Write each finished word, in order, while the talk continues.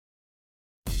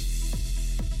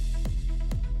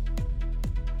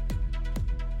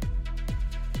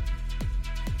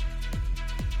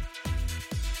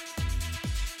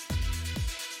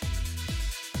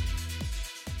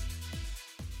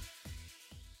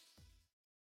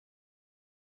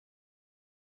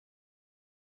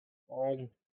Oh,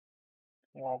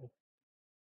 oh,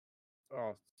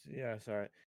 Oh, yeah, sorry.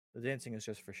 The dancing is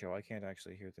just for show. I can't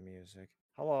actually hear the music.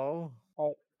 Hello?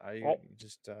 oh, Are you oh.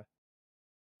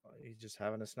 just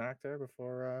having a snack there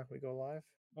before we go live?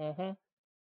 Mm-hmm.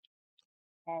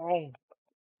 Oh,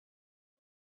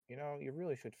 You know, you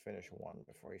really should finish one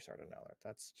before you start another.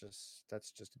 That's just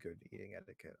good eating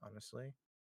etiquette, honestly.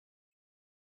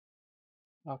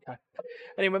 okay.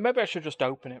 Anyway, maybe I should just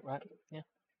open it, right? Yeah.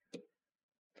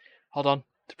 Hold on.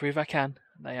 To prove I can,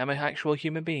 I am an actual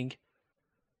human being.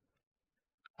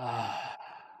 Ah,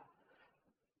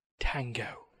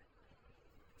 Tango.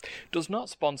 Does not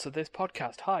sponsor this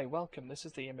podcast. Hi, welcome. This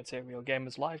is the Immaterial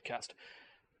Gamers Livecast.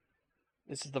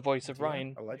 This is the voice of Yeah,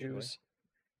 Ryan, allegedly. who's...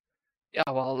 Yeah,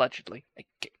 well, allegedly.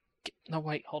 No,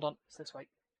 wait, hold on. It's this way.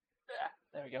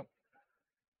 There we go.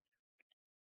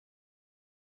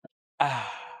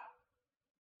 Ah,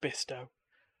 Bisto.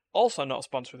 Also not a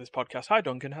sponsor of this podcast. Hi,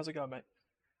 Duncan. How's it going, mate?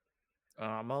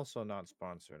 I'm also not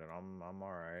sponsored, and I'm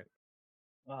all right.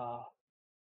 Ah,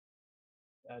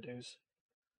 fair dues.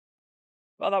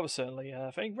 Well, that was certainly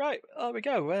a thing. Right, there we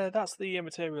go. That's the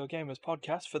Immaterial Gamers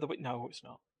podcast for the week. No, it's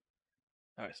not.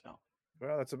 No, it's not.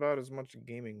 Well, that's about as much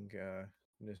gaming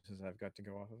news as I've got to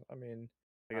go off of. I mean,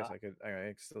 I guess Uh, I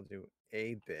could still do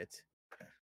a bit.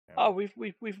 oh, we've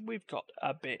got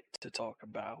a bit to talk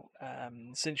about.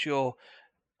 Since you're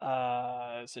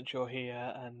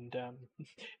here and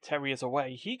Terry is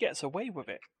away, he gets away with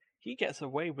it. He gets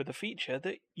away with a feature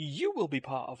that you will be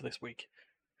part of this week.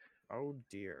 Oh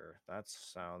dear, that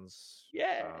sounds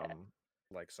Yeah.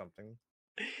 like something.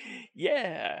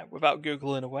 Yeah, without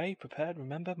Googling away, prepared.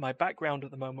 Remember my background at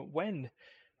the moment when.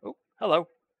 Oh, hello.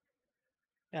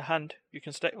 A hand. You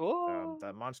can stay. Oh.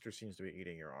 That monster seems to be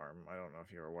eating your arm. I don't know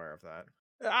if you're aware of that.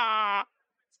 Ah.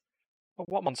 Oh,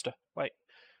 what monster? Wait.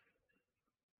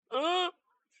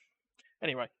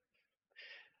 Anyway.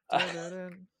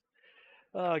 Dun-dun-dun.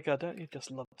 Oh god, don't you just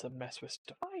love to mess with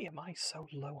stuff? Why am I so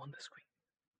low on the screen?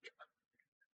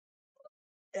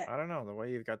 I don't know, the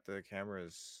way you've got the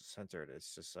cameras centered,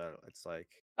 it's just it's like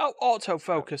Oh,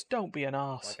 autofocus! Don't be an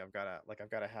arse. I've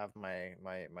gotta have my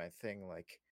thing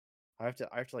like I have to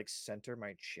like center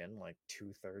my chin like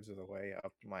 2/3 of the way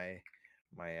up my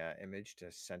image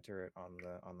to center it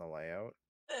on the layout.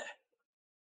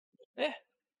 Eh.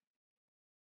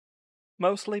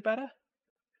 Mostly better.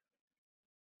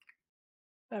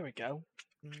 There we go.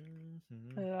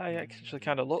 I actually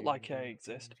kind of look like I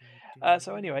exist.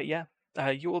 So anyway, yeah,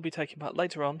 you will be taking part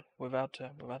later on without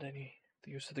any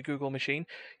use of the Google machine.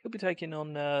 You'll be taking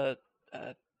on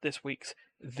this week's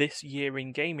This Year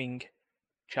in Gaming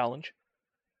challenge,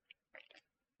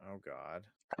 Oh God.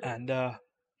 and that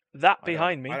I don't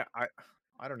behind me.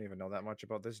 I don't even know that much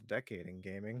about this decade in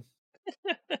gaming.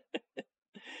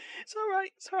 It's all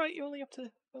right. It's all right. You only have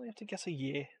to guess a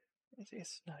year.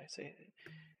 It's no,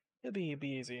 it'll be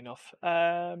easy enough.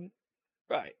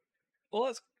 Right.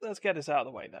 Well, let's get this out of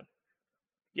the way then.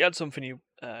 You had something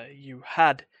you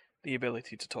had the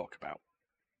ability to talk about.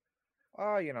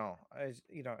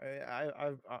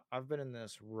 I've been in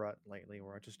this rut lately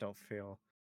where I just don't feel,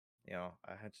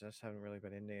 just haven't really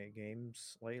been into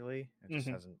games lately. It just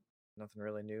Mm-hmm. hasn't nothing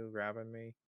really new grabbing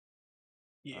me.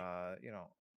 Yeah. Uh, you know,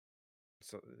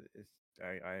 so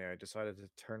I decided to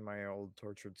turn my old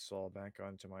tortured soul back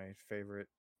onto my favorite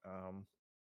um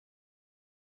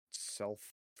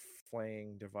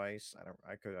self-flaying device.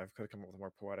 I could come up with a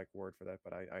more poetic word for that,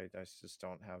 but I just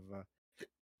don't have I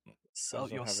Sell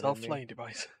just don't your have it in me. self-lay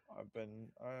device. I've been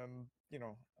I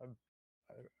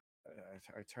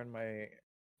turned my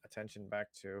attention back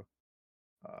to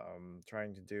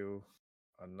trying to do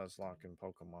a Nuzlocke in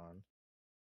Pokemon.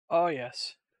 Oh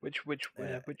yes. Which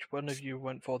Uh, one of you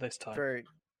went for this time? very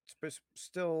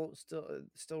still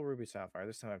Ruby Sapphire.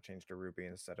 This time I've changed to Ruby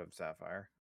instead of Sapphire.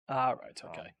 Ah, right.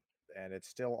 Okay. And it's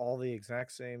still all the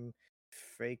exact same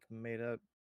fake made up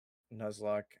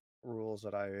Nuzlocke rules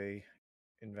that I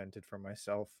invented for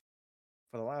myself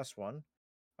for the last one,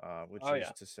 which Oh is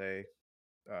yeah. to say,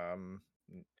 um,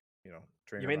 You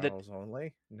trainer mean the battles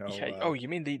only. yeah? Oh, you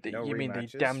mean the No you mean the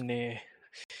rematches.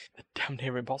 damn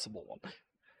near impossible one?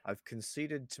 I've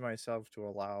conceded to myself to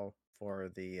allow for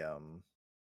the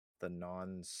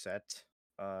non-set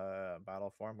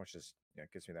battle form, which is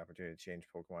gives me the opportunity to change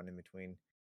Pokemon in between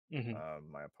Mm-hmm.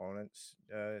 my opponent's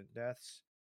deaths.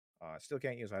 Still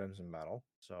can't use items in battle,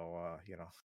 so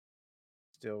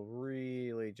still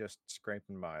really just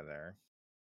scraping by there.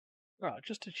 Right,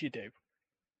 just as you do.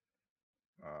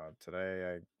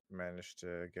 Today I managed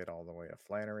to get all the way to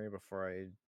Flannery before I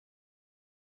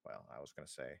was gonna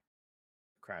say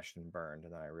crashed and burned,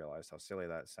 and then I realized how silly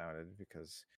that sounded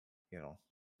because,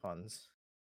 puns.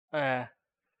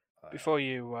 Before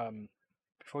you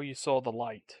saw the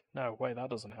light. No, wait, that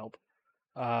doesn't help.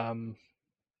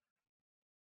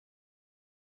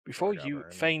 Before Before I got you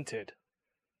burned. fainted.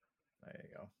 There you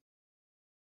go.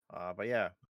 But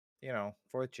yeah,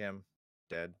 fourth gym,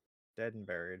 dead and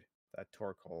buried. That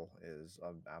Torkoal is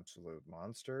an absolute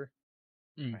monster.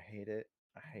 I hate it.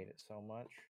 I hate it so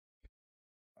much.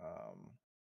 I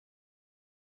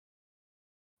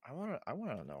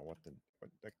wanna know what I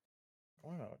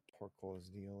wanna know what Torkoal's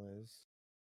deal is.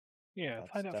 Yeah,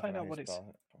 That's find out definitely how you what its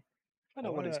spell it. find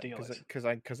out what its deal is.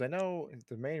 Because I know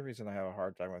the main reason I have a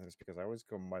hard time with it is because I always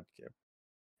go Mudkip,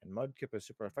 and Mudkip is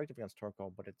super effective against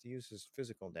Torkoal, but it uses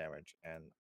physical damage, and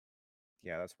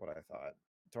yeah, that's what I thought.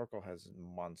 Torkoal has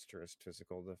monstrous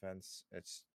physical defense.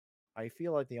 I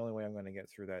feel like the only way I'm going to get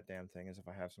through that damn thing is if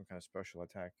I have some kind of special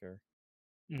attacker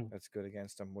that's good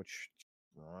against him, which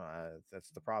that's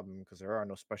the problem because there are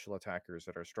no special attackers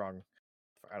that are strong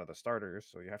out of the starters,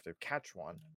 so you have to catch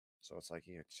one. So it's like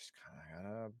you just kind of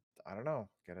gotta, I don't know,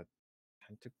 get a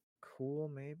tentacle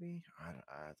maybe.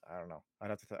 I don't know. I'd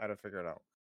have to figure it out.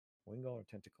 Wingull or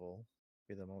tentacle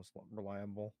be the most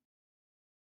reliable.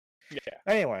 Yeah.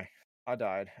 Anyway, I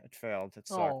died. It failed. It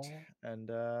sucked. Oh. And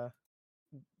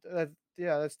that's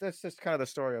just kind of the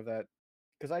story of that.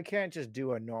 Because I can't just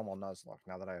do a normal Nuzlocke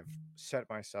now that I've set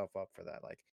myself up for that.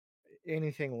 Like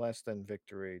anything less than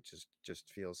victory just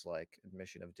feels like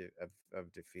admission of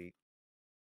defeat.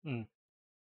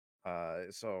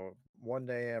 So one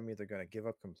day I'm either gonna give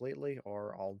up completely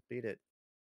or I'll beat it.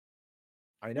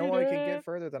 I know I can get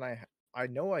further than I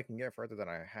know I can get further than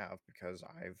I have because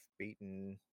I've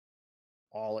beaten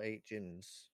all 8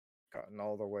 gyms, gotten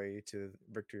all the way to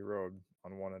Victory Road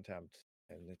on one attempt,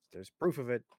 and there's proof of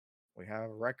it. We have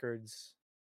records.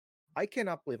 I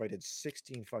cannot believe I did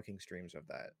 16 fucking streams of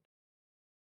that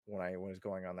when I was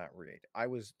going on that raid. I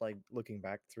was like looking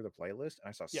back through the playlist, and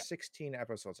I saw 16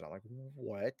 episodes, and I'm like,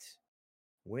 what?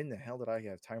 When the hell did I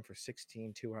have time for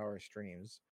 16 2-hour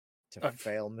streams to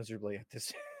fail miserably at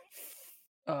this?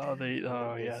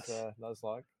 Yes.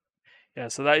 Nuzlocke. Yeah,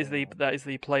 so that is the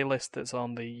playlist that's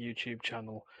on the YouTube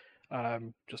channel.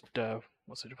 What's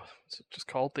it just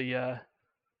called? Which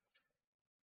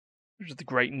is the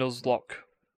Great Nuzlocke.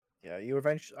 Yeah, you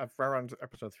eventually around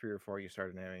episode 3 or 4, you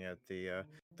started naming it the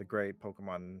Great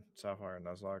Pokemon Sapphire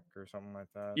Nuzlocke or something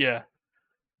like that. Yeah.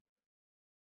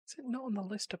 Is it not on the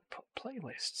list of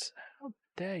playlists? How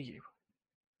dare you?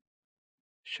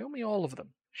 Show me all of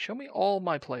them. Show me all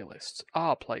my playlists.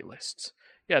 Our playlists.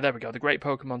 Yeah, there we go. The Great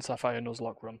Pokemon Sapphire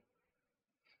Nuzlocke run.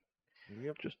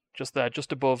 Yep. Just there,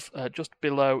 just above, just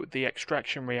below the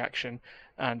Extraction Reaction,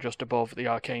 and just above the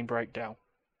Arcane Breakdown.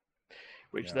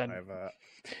 Which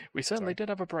we certainly did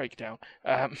have a breakdown.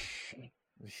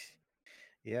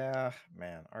 Yeah,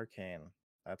 man, Arcane.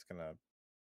 That's gonna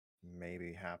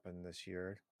maybe happen this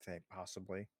year.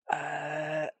 Possibly.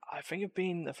 I think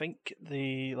the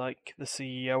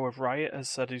CEO of Riot has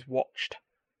said he's watched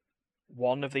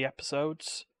one of the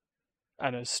episodes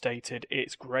and has stated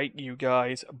it's great, you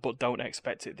guys, but don't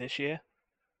expect it this year.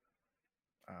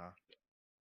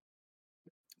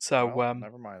 So well,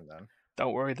 never mind then.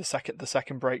 Don't worry, the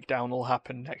second breakdown will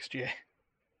happen next year.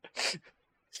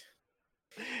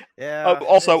 Yeah.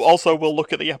 Also, we'll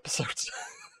look at the episodes.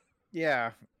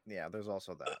 Yeah, there's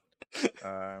also that.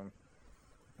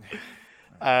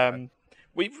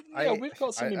 We've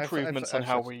got some improvements on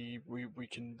how we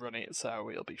can run it, so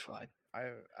it'll be fine.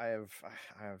 I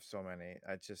have so many.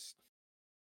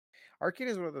 Arcane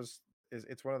is one of those.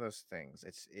 It's one of those things.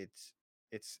 It's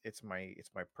my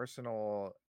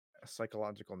personal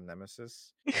psychological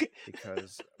nemesis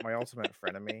because my ultimate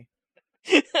frenemy.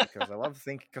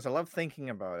 Because I love thinking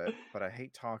about it, but I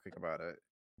hate talking about it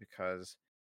because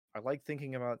I like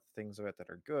thinking about things of it that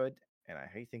are good, and I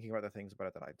hate thinking about the things about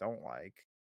it that I don't like.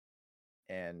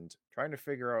 And trying to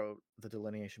figure out the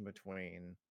delineation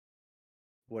between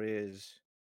what is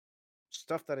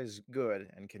stuff that is good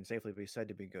and can safely be said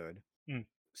to be good,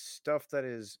 stuff that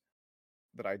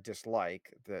I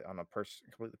dislike that on a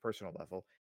completely personal level,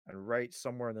 and right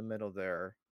somewhere in the middle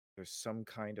there's some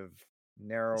kind of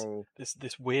narrow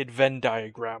this weird Venn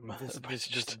diagram.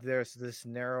 There's this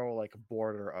narrow like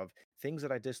border of things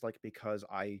that I dislike because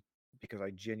I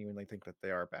genuinely think that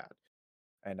they are bad,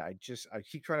 and I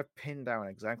keep trying to pin down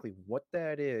exactly what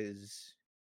that is,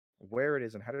 where it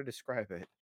is, and how to describe it.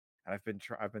 And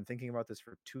I've been thinking about this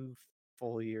for 2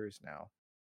 full years now,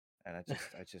 and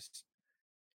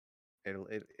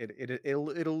it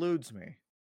eludes me.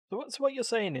 So what you're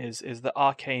saying is that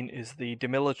Arcane is the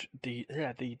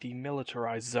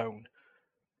demilitarized zone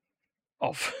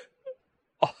of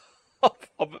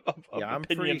of Yeah,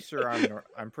 opinion.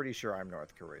 I'm pretty sure I'm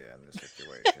North Korea in this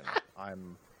situation.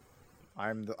 I'm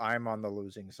on the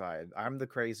losing side. I'm the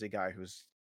crazy guy who's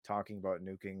talking about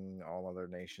nuking all other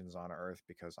nations on Earth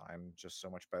because I'm just so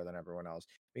much better than everyone else.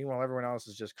 Meanwhile, everyone else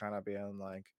is just kind of being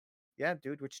like, "Yeah,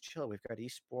 dude, let's chill. We've got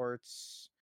esports,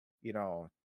 you know,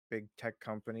 big tech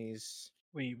companies,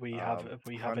 We have an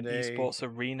Hyundai. esports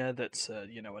arena that's a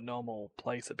normal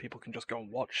place that people can just go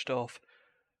and watch stuff.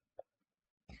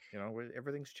 You know,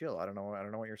 everything's chill. I don't know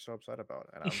what you're so upset about."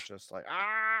 And I'm just like,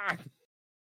 ah.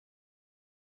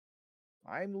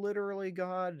 I'm literally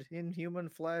God in human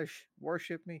flesh.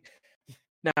 Worship me.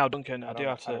 Now, Duncan, I don't know. I do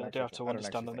have to I don't actually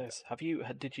understand on think that.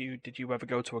 this. Did you ever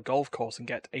go to a golf course and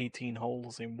get 18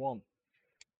 holes in one?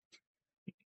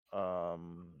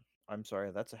 Um, I'm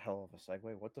sorry. That's a hell of a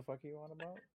segue. What the fuck are you on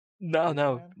about, No, crazy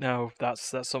no, man? no.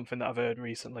 That's something that I've heard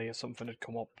recently. Or something had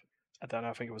come up. I don't know.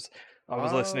 I think it was. I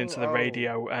was listening Oh, to the oh,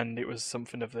 radio, and it was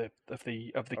something of the oh,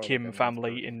 like Kim a North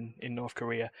family Korea. in North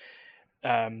Korea,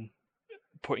 um,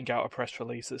 putting out a press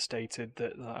release that stated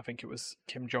that I think it was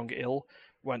Kim Jong Il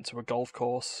went to a golf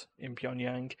course in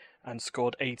Pyongyang and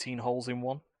scored 18 holes in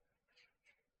one.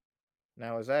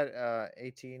 Now is that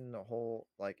 18 hole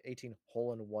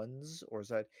in ones, or is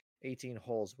that 18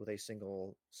 holes with a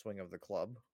single swing of the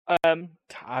club?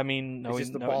 I mean, It's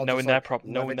just the ball just like knowing their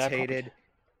property. levitated,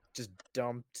 just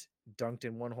dunked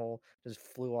in one hole, just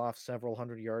flew off several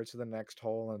hundred yards to the next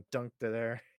hole and dunked it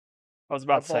there. I was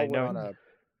about That to say ball knowing.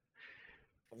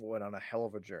 went on a hell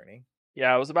of a journey.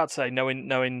 Yeah, I was about to say knowing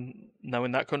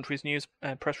that country's news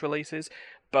press releases,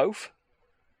 both.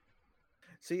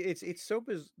 See, it's so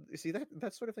see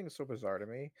that sort of thing is so bizarre to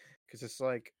me because it's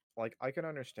like I can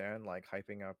understand like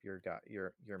hyping up your guy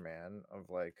your man of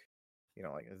like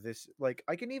like this like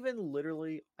I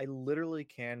literally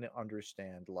can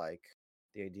understand like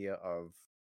the idea of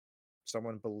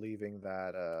someone believing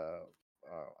that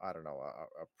I don't know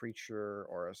a preacher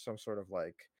or some sort of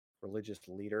like religious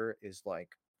leader is like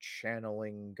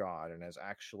channeling God and has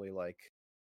actually like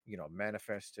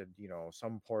manifested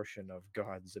some portion of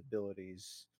God's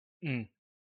abilities Mm.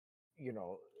 you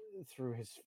know through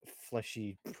his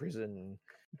fleshy prison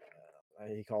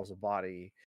he calls a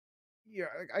body. Yeah,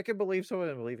 I can believe someone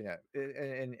in believing that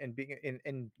and being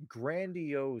in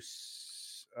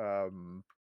grandiose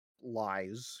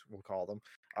lies we'll call them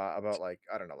about like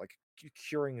I don't know like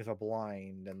curing the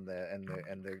blind and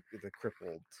the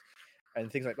crippled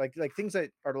and things like things that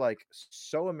are like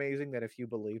so amazing that if you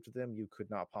believed them you could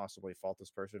not possibly fault this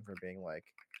person for being like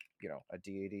a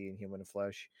deity in human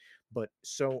flesh, but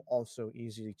so also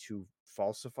easy to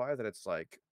falsify that it's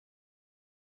like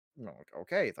like,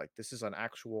 okay, like this is an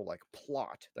actual like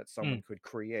plot that someone Mm. could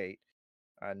create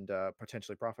and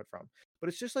potentially profit from. But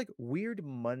it's just like weird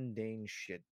mundane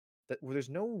shit that where there's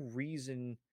no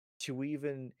reason to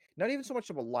even not even so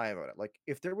much of a lie about it. Like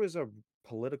if there was a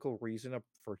political reason up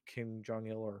for Kim Jong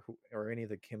Il or any of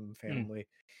the Kim Mm. family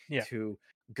Yeah. to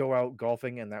go out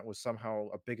golfing and that was somehow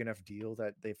a big enough deal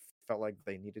that they felt like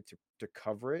they needed to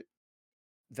cover it,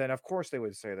 then of course they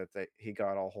would say that he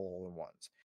got all hole in ones.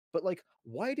 But like,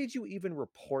 why did you even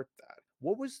report that?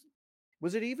 What was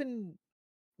it even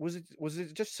was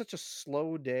it just such a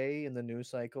slow day in the news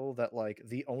cycle that like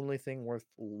the only thing worth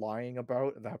lying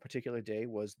about that particular day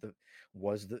was the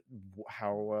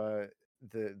how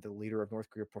the leader of North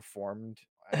Korea performed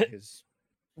at his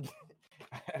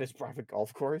at his private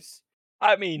golf course?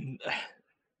 I mean,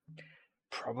 It's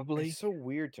probably so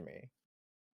weird to me.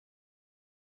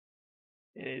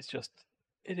 it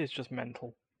is just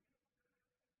mental.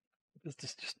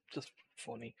 It's just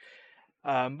funny.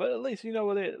 But at least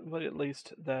what at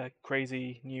least the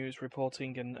crazy news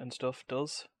reporting and stuff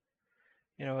does.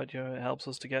 It helps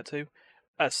us to get to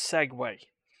a segue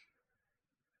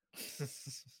Is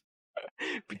this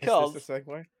a because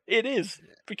segue? it is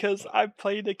because I've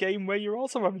played a game where you're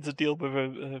also having to deal with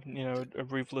a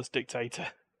ruthless dictator.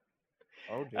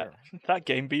 Oh dear. That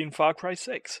game being Far Cry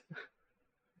 6.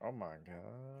 Oh my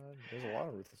god. There's a lot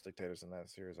of ruthless dictators in that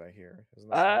series, I hear. Isn't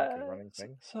this like a running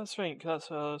thing? So let's think.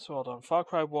 So hold on. Far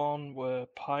Cry 1 were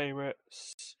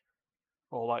pirates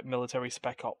or like military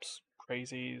spec ops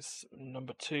crazies.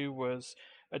 Number 2 was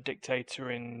a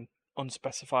dictator in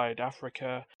unspecified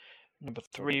Africa. Number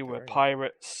So 3 were dictator, yeah.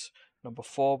 pirates. Number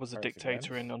 4 was a Pirates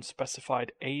dictator again. in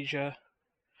unspecified Asia.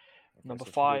 Okay, Number so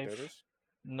two 5 dictators.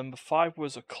 Number 5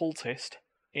 was a cultist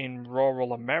in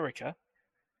rural America.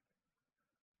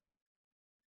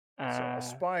 So Uh,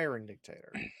 aspiring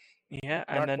dictator. yeah,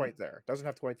 and Not then quite there. Doesn't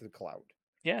have to quite to the cloud.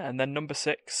 number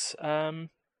 6,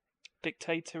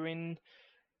 dictator in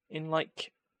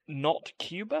like not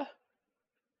Cuba.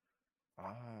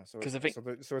 So Because I think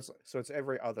so it's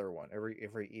every other one.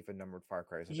 Every even numbered Far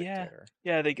Cry is a yeah, dictator.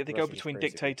 yeah, they The go rest are just between crazy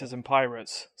dictators people. and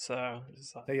pirates. So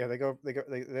it's like,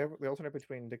 They alternate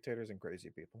between dictators and crazy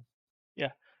people. yeah,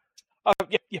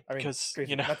 yeah, I mean, because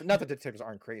crazy. Not that dictators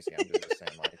aren't crazy. I'm just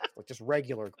saying like just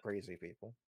regular crazy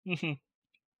people. hmm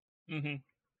hmm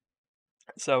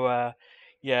So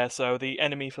yeah, so the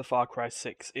enemy for Far Cry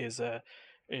 6 is a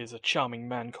charming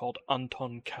man called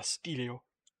Anton Castillo,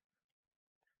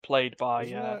 played by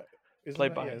Isn't that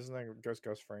played by isn't that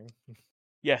Ghost Fring?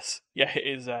 yes, yeah, it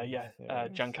is Yeah.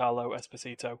 Giancarlo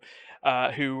Esposito,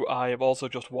 who I have also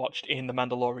just watched in The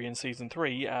Mandalorian season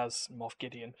 3 as Moff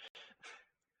Gideon,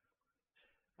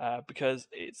 because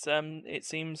it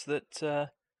seems that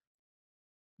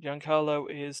Giancarlo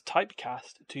is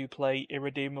typecast to play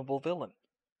irredeemable villain.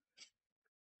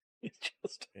 It's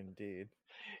just Indeed.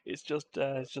 it's just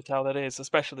how that is,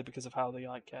 especially because of how they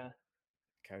like.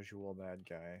 Casual bad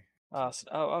guy.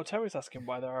 Terry's asking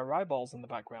why there are eyeballs in the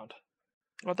background.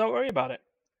 Well, don't worry about it.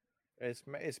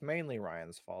 It's mainly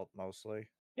Ryan's fault mostly.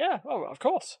 Yeah, oh, of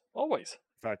course, always.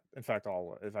 In fact,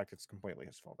 it's completely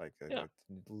his fault. Like, Yeah, it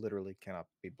literally cannot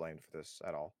be blamed for this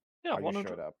at all. yeah, I just 100.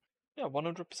 showed up. Yeah,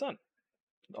 100%.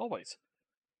 Always.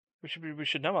 We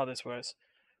should know how this works.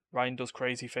 Ryan does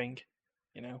crazy thing,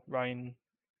 Ryan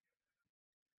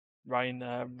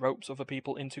ropes other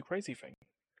people into crazy thing.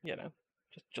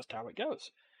 Just how it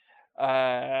goes.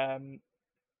 But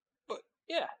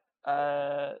yeah.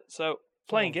 So Some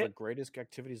playing of the it. greatest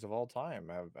activities of all time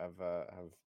have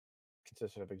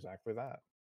consisted of exactly that.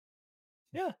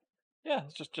 Yeah, yeah.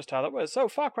 It's just how that works. So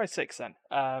Far Cry 6 then.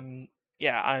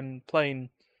 Yeah, I'm playing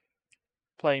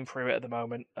through it at the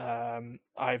moment.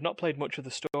 I've not played much of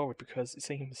the story because it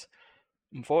seems,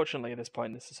 unfortunately, at this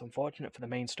point, this is unfortunate for the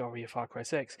main story of Far Cry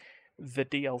 6. The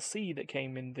DLC that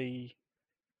came in the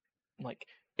like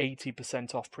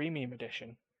 80% off premium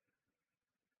edition.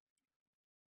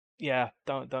 Yeah,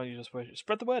 don't you just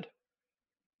spread the word.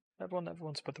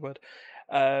 Everyone spread the word.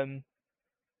 Um,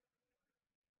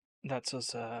 that's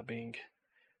us being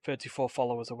 34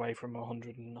 followers away from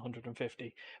 100 and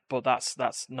 150, but that's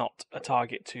not a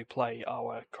target to play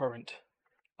our current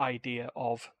idea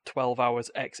of 12 hours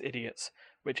X idiots,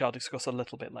 which I'll discuss a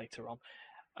little bit later on.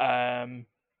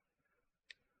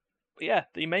 But yeah,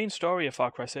 the main story of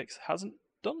Far Cry 6 hasn't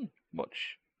done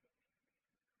much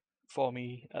for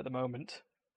me at the moment.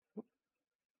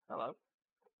 Hello.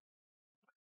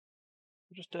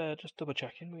 Just double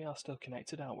checking. We are still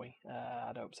connected, aren't we?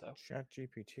 I hope so. Chat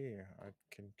GPT.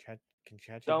 Can Chat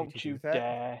GPT Don't do you that?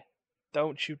 dare!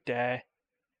 Don't you dare!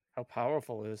 How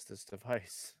powerful is this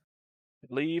device?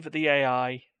 Leave the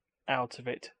AI out of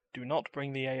it. Do not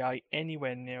bring the AI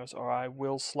anywhere near us, or I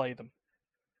will slay them.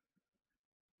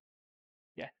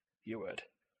 Yeah, you would.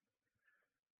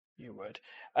 You would.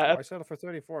 Why settle for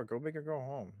 34? Go big or go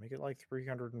home. Make it like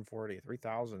 340,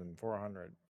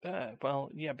 3,400. Well,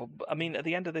 yeah, but I mean, at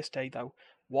the end of this day, though,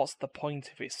 what's the point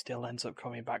if it still ends up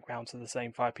coming back round to the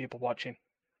same 5 people watching?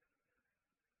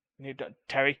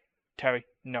 Terry,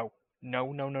 no,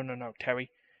 no, Terry,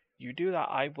 you do that,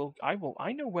 I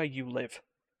know where you live.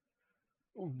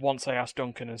 Once I ask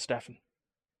Duncan and Stefan,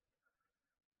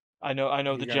 I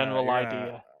know the general You're gonna.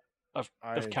 idea of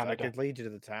I Canada. could lead you to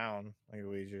the town. I could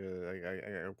lead you.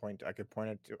 I could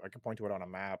point it. I could point to it on a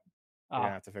map. You're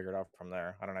gonna Ah, have to figure it out from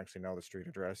there. I don't actually know the street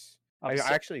address. I've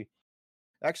I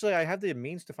actually I have the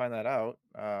means to find that out.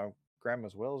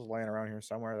 Grandma's will's laying around here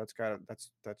somewhere.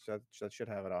 That should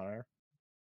have it on her.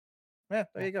 Yeah,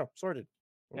 there yeah, you go. Sorted.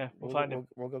 yeah, we'll find him.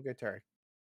 We'll go get Terry.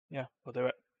 Yeah, we'll do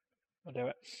it. We'll do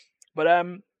it. But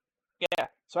yeah.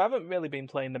 So I haven't really been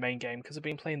playing the main game because I've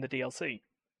been playing the DLC,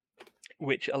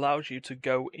 which allows you to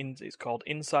go in. It's called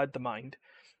Inside the Mind,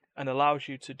 and allows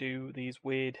you to do these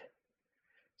weird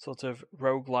sort of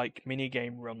roguelike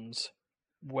minigame runs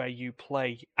where you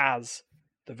play as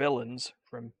the villains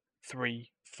from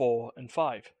 3, 4, and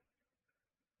 5.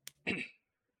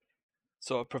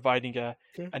 Sort of providing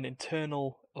Okay. an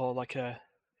internal or like a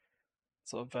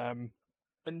sort of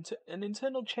an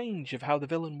internal change of how the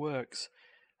villain works.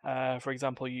 For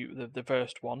example, the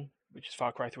first one, which is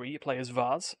Far Cry 3, you play as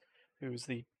Vaz, who's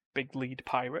the big lead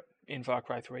pirate in Far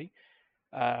Cry 3.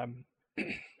 Um,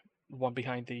 one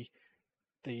behind the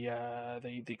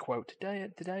quote.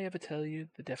 Did I ever tell you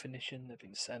the definition of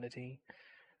insanity?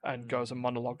 And goes and Mm,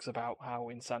 monologues about how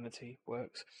insanity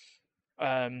works.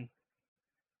 Um,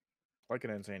 like an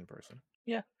insane person.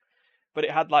 yeah, but it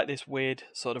had like this weird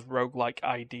sort of roguelike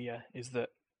idea: is that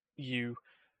you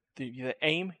the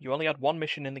aim, you only had one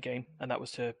mission in the game, and that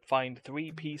was to find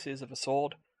 3 pieces of a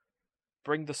sword,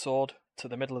 bring the sword to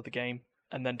the middle of the game,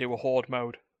 and then do a horde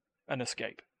mode and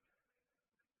escape.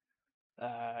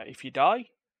 If you die,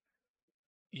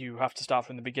 you have to start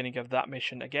from the beginning of that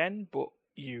mission again, but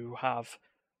you have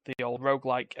the old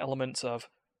roguelike elements of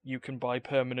you can buy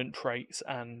permanent traits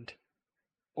and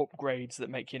upgrades that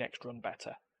make your next run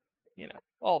better.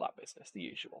 All that business, the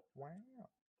usual. Wow.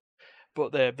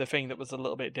 But the thing that was a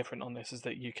little bit different on this is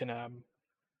that you can,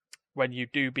 when you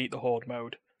do beat the Horde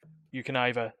mode, you can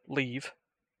either leave,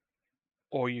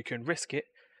 or you can risk it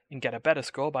and get a better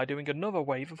score by doing another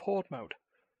wave of Horde mode.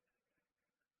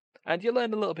 And you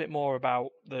learn a little bit more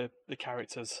about the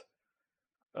characters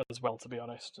as well, to be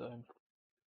honest,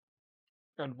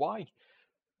 and why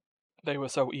they were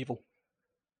so evil.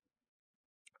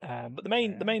 But the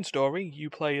main story, you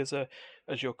play as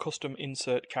your custom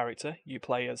insert character. You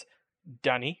play as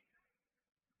Danny.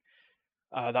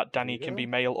 That Danny can be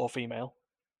male or female.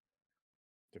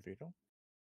 DeVito?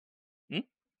 Hmm?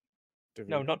 DeVito?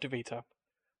 No, not DeVito.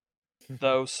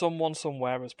 Though someone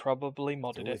somewhere has probably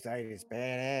modded it. Suicide is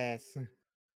badass.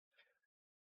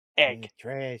 Egg.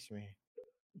 Trash, man.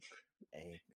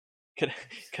 Egg.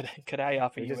 Could I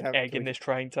offer you an egg in this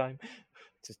trying time?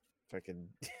 Just fucking.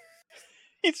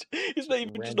 He's not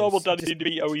even just normal Danny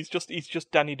DeVito. He's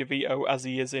just Danny DeVito as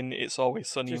he is in It's Always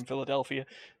Sunny in Philadelphia.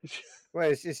 Well,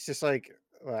 it's just like,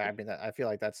 well, I mean, I feel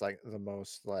like that's like the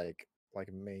most like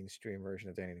mainstream version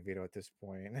of Danny DeVito at this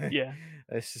point. Yeah,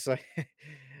 it's just like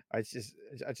I just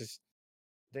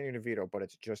Danny DeVito, but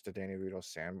it's just a Danny DeVito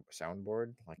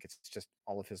soundboard. Like it's just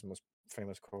all of his most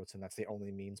famous quotes, and that's the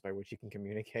only means by which he can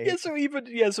communicate. yeah. So even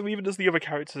as the other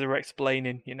characters are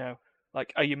explaining,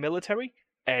 like, are you military?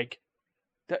 Egg.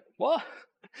 What?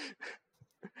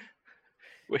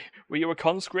 Were you a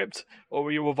conscript or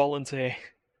were you a volunteer?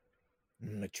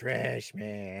 A trash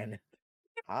man.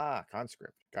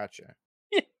 Conscript. Gotcha.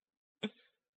 Yeah.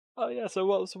 Oh yeah. So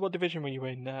what division were you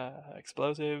in?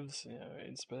 Explosives,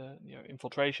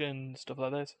 infiltration, stuff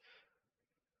like this.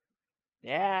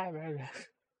 Yeah.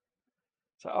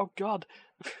 So, oh god,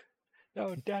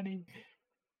 no, Danny.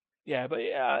 Yeah, but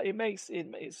yeah,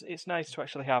 it's nice to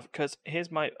actually have, because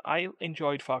I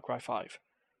enjoyed Far Cry 5.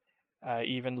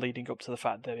 Even leading up to the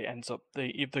fact that it ends up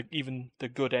even the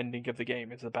good ending of the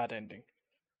game is a bad ending.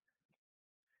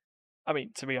 I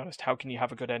mean, to be honest, how can you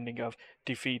have a good ending of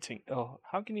defeating? Oh,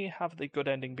 how can you have the good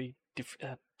ending be?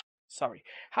 Sorry,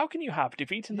 how can you have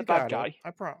defeating the bad guy?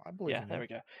 I believe. Yeah, there we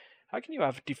go. How can you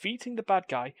have defeating the bad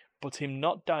guy, but him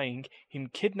not dying, him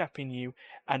kidnapping you,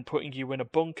 and putting you in a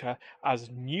bunker as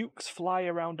nukes fly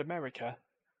around America,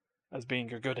 as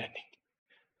being a good ending?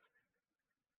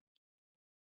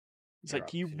 It's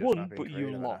like you won, but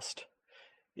you lost.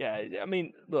 Yeah, I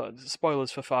mean, look,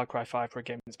 spoilers for Far Cry 5 for a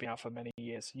game that's been out for many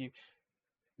years.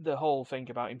 The whole thing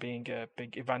about him being a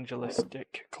big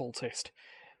evangelistic cultist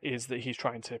is that he's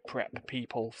trying to prep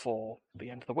people for the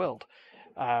end of the world.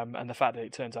 And the fact that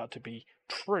it turns out to be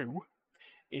true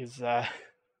is,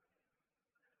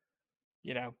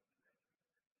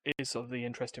 is sort of the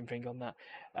interesting thing on that.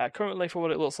 Currently, for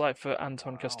what it looks like for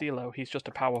Anton Castillo, he's just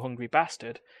a power-hungry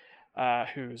bastard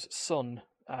whose son,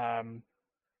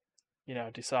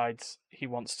 decides he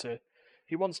wants to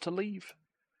leave,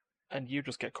 and you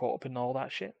just get caught up in all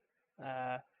that shit.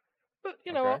 But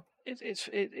you know what?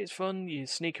 It's fun. You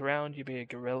sneak around. You be a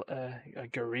guerrilla.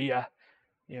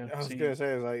 I was gonna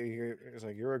say it's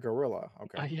like you're a gorilla.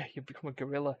 Okay. Yeah, you become a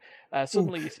gorilla.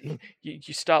 Suddenly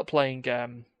you start playing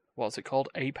what's it called?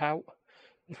 Ape Out.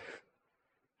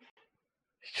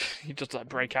 You just like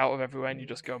break out of everywhere and you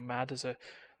just go mad as a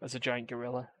giant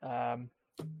gorilla. But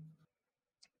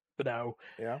no.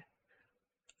 Yeah.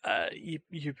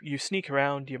 You sneak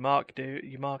around. You mark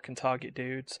and target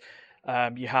dudes.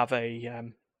 You have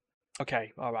a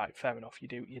okay, all right, fair enough. You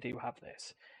do have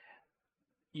this.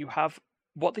 You have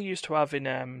what they used to have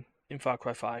in Far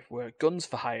Cry 5 were guns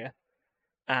for hire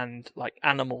and like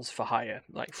animals for hire,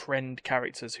 like friend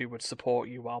characters who would support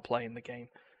you while playing the game.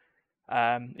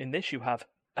 In this, you have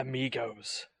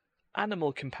amigos,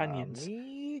 animal companions.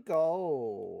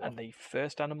 Amigo. And the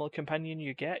first animal companion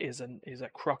you get is a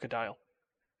crocodile.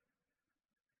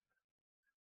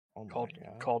 Oh called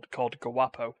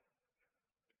Guapo.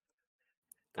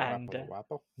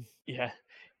 Guapo. Yeah,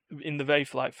 in the very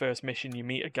first mission, you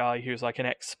meet a guy who's like an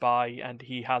ex-spy, and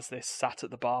he has this sat at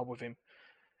the bar with him.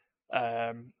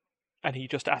 And he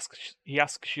just asks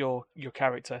your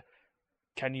character,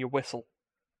 "Can you whistle?"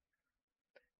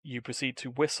 You proceed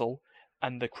to whistle,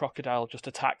 and the crocodile just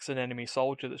attacks an enemy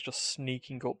soldier that's just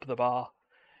sneaking up the bar,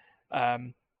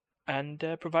 and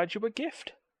provides you a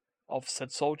gift of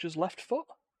said soldier's left foot.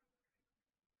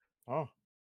 Oh.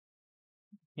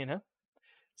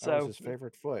 So that was his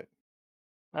favorite foot.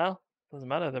 Well, doesn't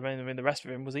matter. I mean, the rest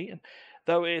of him was eaten.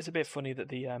 Though it is a bit funny that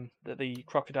the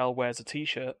crocodile wears a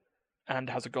t-shirt and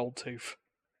has a gold tooth.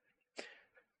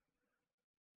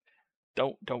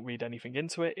 Don't read anything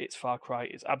into it. It's Far Cry.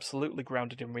 It's absolutely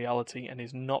grounded in reality and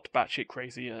is not batshit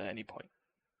crazy at any point.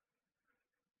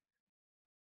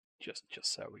 Just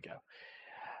so we go.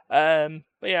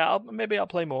 But yeah, maybe I'll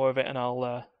play more of it,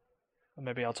 and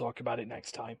maybe I'll talk about it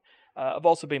next time. I've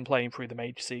also been playing through the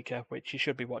Mage Seeker, which you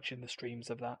should be watching the streams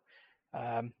of that.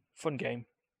 Fun game,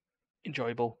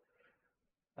 enjoyable.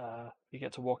 You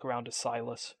get to walk around as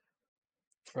Silas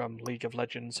from League of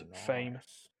Legends fame,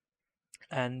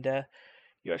 and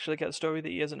you actually get the story that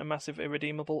he isn't a massive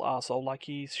irredeemable arsehole like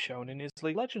he's shown in his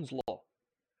League of Legends lore.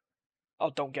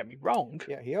 Oh, don't get me wrong.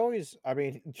 Yeah, he always. I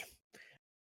mean,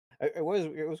 it was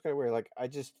kind of weird. Like I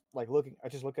just look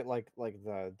at like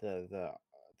the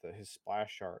his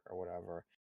splash art or whatever,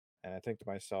 and I think to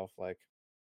myself like,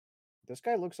 this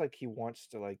guy looks like he wants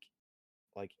to like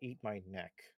eat my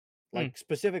neck, like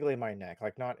specifically my neck,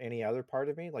 like not any other part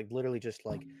of me, like literally just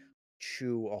like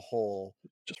chew a hole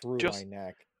through my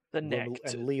neck, the neck,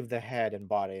 and leave the head and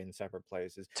body in separate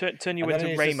places. Turn you into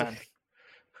Rayman.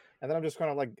 And then I'm just kind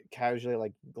of like casually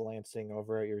like glancing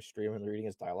over at your stream and reading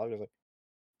his dialogue. I was like,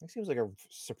 he seems like a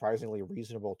surprisingly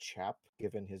reasonable chap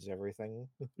given his everything.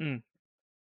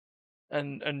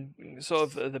 And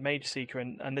sort of the Mage Seeker,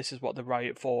 and this is what the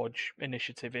Riot Forge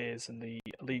initiative is, and the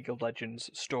League of Legends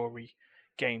story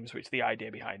games, which the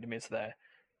idea behind them is their,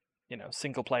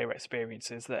 single player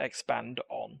experiences that expand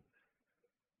on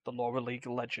the lore of League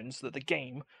of Legends that the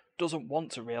game doesn't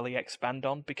want to really expand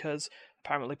on, because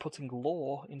apparently putting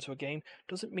lore into a game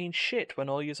doesn't mean shit when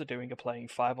all you're doing are playing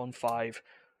 5-on-5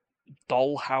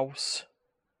 dollhouse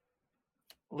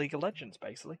League of Legends,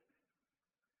 basically.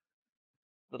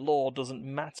 The lore doesn't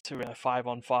matter in a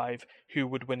 5-on-5 who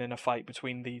would win in a fight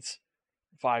between these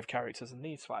 5 characters and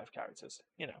these 5 characters,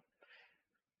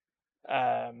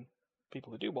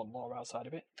 People who do want lore outside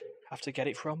of it have to get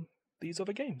it from these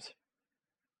other games.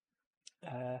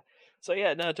 So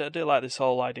yeah, no, I do like this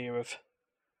whole idea of,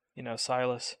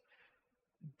 Silas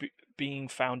being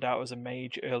found out as a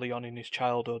mage early on in his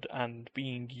childhood and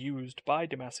being used by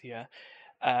Demacia,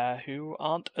 who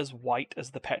aren't as white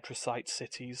as the Petricite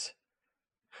cities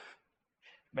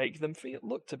make them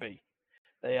look to be.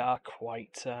 They are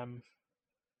quite,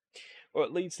 or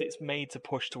at least it's made to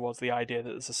push towards the idea that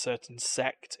there's a certain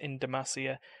sect in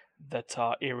Demacia that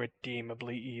are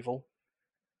irredeemably evil.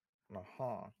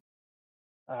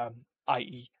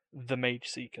 I.e. the Mage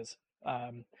Seekers.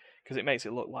 Because it makes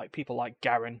it look like people like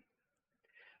Garen.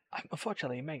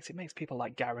 Unfortunately, it makes people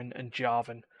like Garen and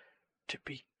Jarvan to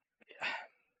be.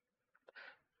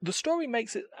 The story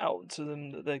makes it out to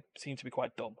them that they seem to be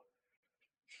quite dumb.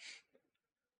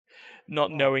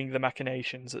 Not knowing the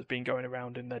machinations that's been going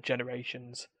around in their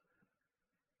generations.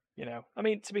 I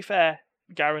mean, to be fair,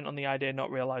 Garen on the idea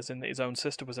not realizing that his own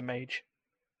sister was a mage.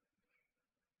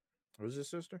 Who's his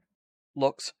sister?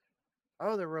 Lux.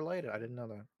 Oh, they're related. I didn't know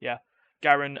that. Yeah,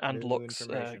 Garen and Lux.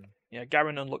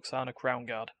 Garen and Lux are a crown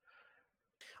guard.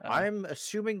 I'm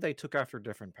assuming they took after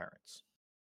different parents.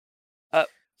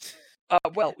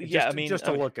 Well, yeah. Just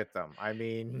to look at them. I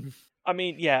mean,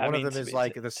 yeah. One of them is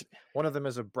like this. One of them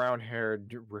is a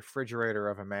brown-haired refrigerator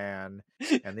of a man,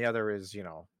 and the other is,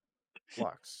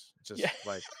 Lux. Just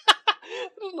like. I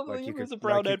just love that there's a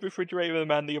brown-haired refrigerator of a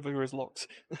man. The other is Lux.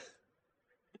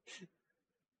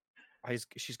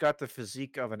 She's got the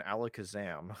physique of an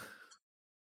Alakazam.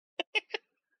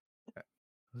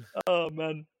 Oh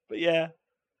man, but yeah,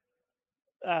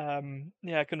 I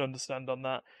can understand on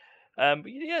that. But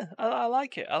yeah, I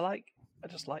like it. I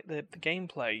just like the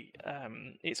gameplay.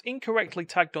 It's incorrectly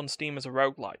tagged on Steam as a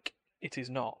roguelike. It is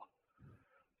not.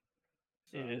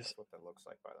 It is. That's what that looks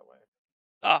like, by the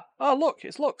way. Oh look,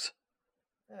 it's Lux.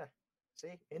 Yeah,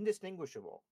 see,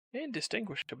 indistinguishable.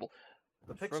 Indistinguishable.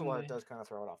 The pixel art does kind of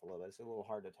throw it off a little bit. It's a little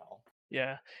hard to tell.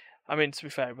 Yeah, I mean, to be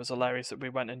fair, it was hilarious that we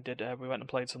went and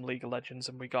played some League of Legends,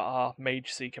 and we got our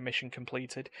Mage Seeker mission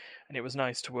completed, and it was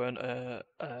nice to earn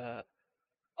a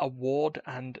award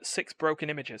and 6 broken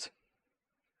images.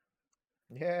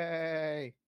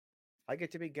 Yay! I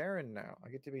get to be Garen now. I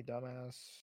get to be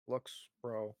dumbass Lux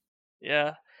bro.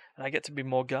 Yeah, and I get to be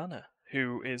Morgana,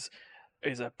 who was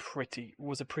a pretty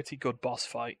good boss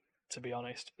fight, to be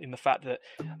honest, in the fact that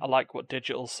I like what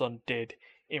Digital Sun did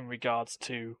in regards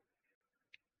to,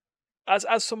 as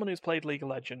someone who's played League of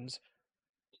Legends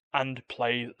and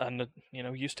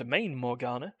used to main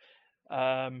Morgana,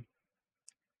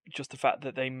 just the fact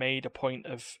that they made a point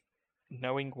of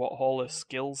knowing what all her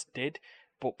skills did,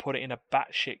 but put it in a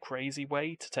batshit crazy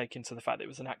way to take into the fact that it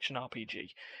was an action RPG.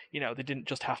 They didn't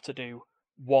just have to do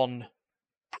one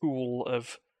pool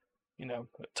of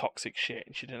toxic shit,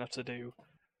 and she didn't have to do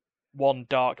one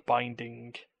dark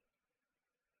binding.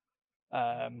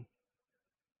 They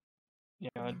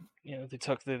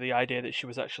took the idea that she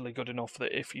was actually good enough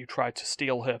that if you tried to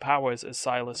steal her powers as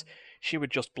Silas, she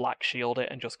would just black shield it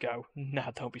and just go,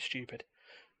 "Nah, don't be stupid."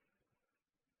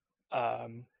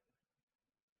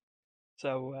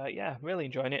 So really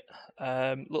enjoying it.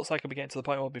 Looks like I'll be getting to the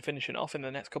point where I'll be finishing off in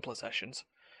the next couple of sessions.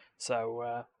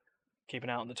 So keep an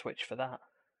eye on the Twitch for that,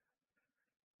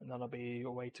 and then I'll be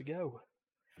away to go.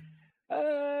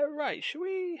 Right, should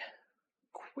we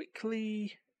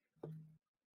quickly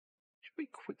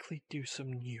do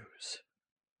some news?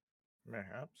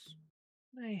 Mayhaps.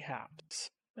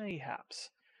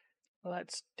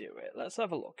 Let's do it. Let's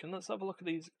have a look, and let's have a look at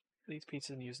these pieces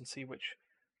of news and see which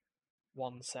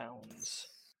one sounds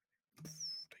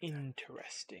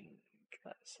interesting.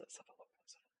 Let's have a look.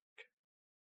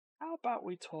 How about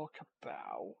we talk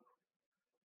about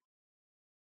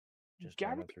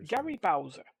Gary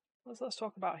Bowser? Let's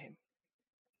talk about him.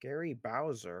 Gary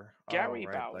Bowser. Gary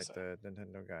Bowser, like the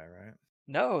Nintendo guy, right?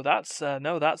 No, that's not.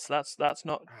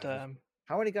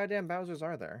 How many goddamn Bowsers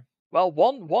are there? Well,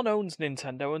 one owns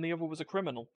Nintendo, and the other was a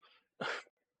criminal.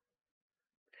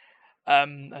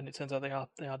 And it turns out they are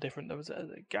different. There was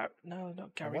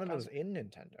not Gary. One of them was in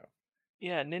Nintendo.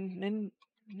 Yeah,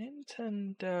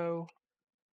 Nintendo.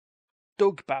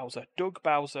 Doug Bowser. Doug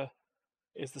Bowser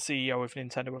is the CEO of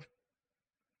Nintendo of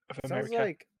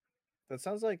America. That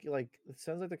sounds like the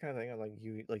kind of thing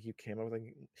you came up with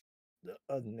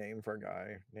a name for a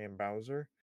guy named Bowser,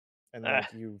 and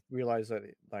you realize that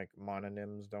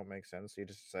mononyms don't make sense. So you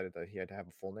just decided that he had to have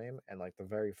a full name, and the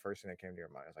very first thing that came to your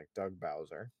mind is Doug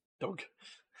Bowser. Doug,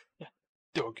 yeah,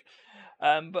 Doug.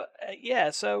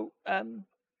 So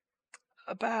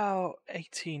about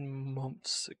 18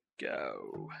 months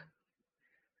ago,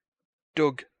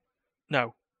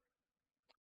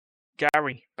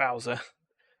 Gary Bowser.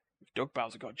 If Doug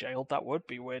Bowser got jailed, that would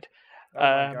be weird. Oh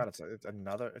my god! It's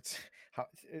another.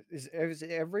 Is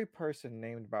every person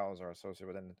named Bowser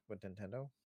associated with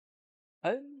Nintendo?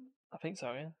 I think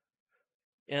so. Yeah.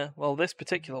 Yeah. Well, this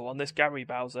particular one, this Gary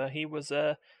Bowser, he was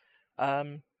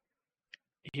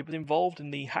involved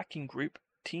in the hacking group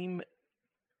Team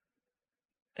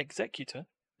Executor.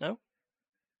 No.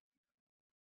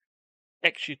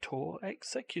 Executor.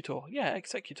 Yeah,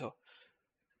 Executor.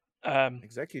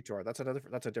 Executor. That's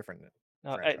a different.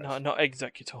 No, not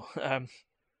Executor.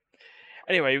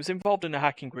 Anyway, he was involved in a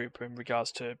hacking group in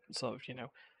regards to sort of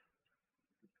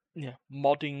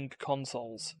modding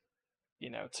consoles,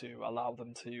 to allow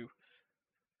them to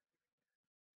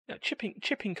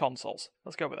chipping consoles.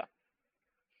 Let's go with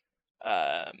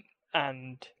that.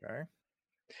 And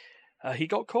he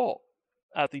got caught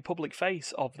at the public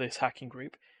face of this hacking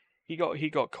group. He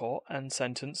got caught and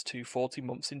sentenced to 40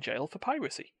 months in jail for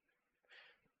piracy.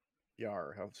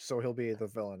 So he'll be the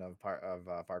villain of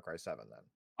Far Cry 7 then.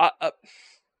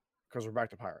 Because we're back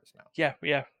to pirates now. Yeah,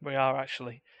 we are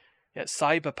actually. Yeah,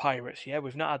 cyber pirates. Yeah,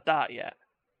 we've not had that yet.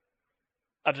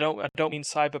 I don't mean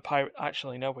cyber pirate.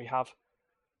 Actually, no, we have.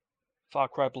 Far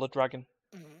Cry Blood Dragon.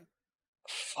 Mm-hmm.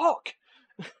 Fuck.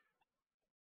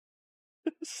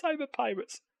 Cyber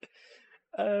pirates.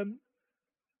 I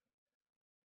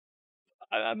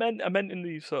meant in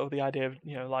the sort of the idea of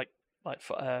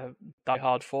Die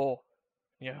Hard 4,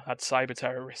 had cyber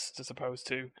terrorists as opposed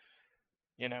to,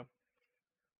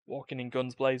 walking in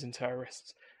guns blazing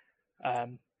terrorists.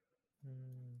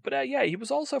 But he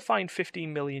was also fined $15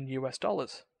 million. It's a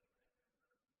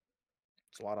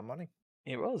lot of money.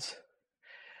 It was.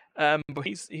 But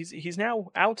he's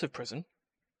now out of prison.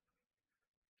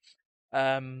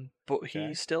 But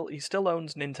he still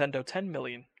owns Nintendo $10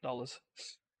 million.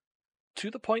 To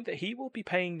the point that he will be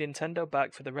paying Nintendo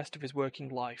back for the rest of his working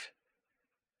life.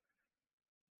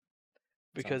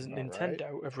 Because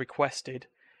Nintendo have requested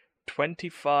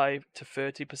 25 to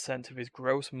 30% of his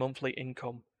gross monthly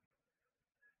income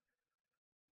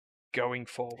going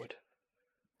forward.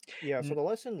 Yeah, so the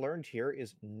lesson learned here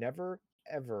is never,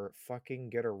 ever fucking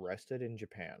get arrested in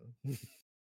Japan.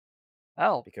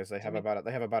 Because they have about a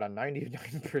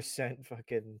 99%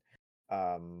 fucking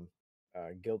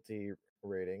guilty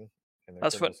rating in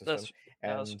their criminal system,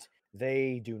 and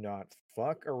they do not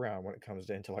fuck around when it comes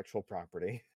to intellectual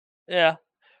property. Yeah,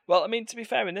 well, I mean, to be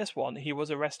fair, in this one, he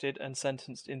was arrested and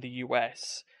sentenced in the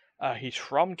US. He's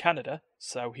from Canada,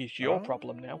 so he's your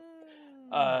problem now.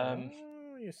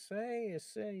 You say.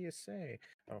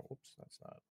 Oh, oops, that's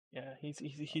not. Yeah, he's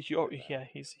your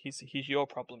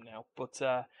problem now. But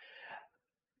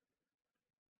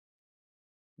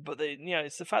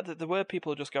it's the fact that there were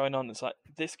people just going on. It's like,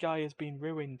 this guy has been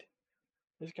ruined.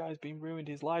 This guy's been ruined.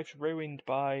 His life's ruined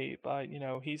by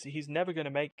he's never going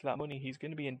to make that money. He's going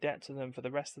to be in debt to them for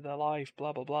the rest of their life.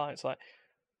 Blah blah blah. It's like,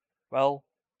 well,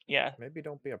 yeah, Maybe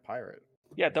don't be a pirate.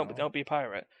 yeah. You know. Don't be a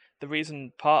pirate. The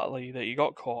reason partly that you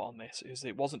got caught on this is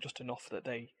it wasn't just enough that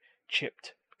they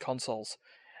chipped consoles.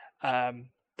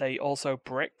 They also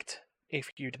bricked if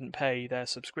you didn't pay their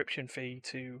subscription fee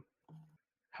to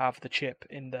have the chip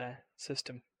in their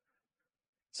system.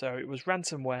 So it was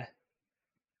ransomware.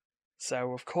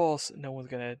 So of course no one's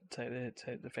gonna take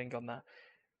the thing on that.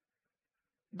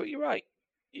 But you're right.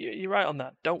 You're right on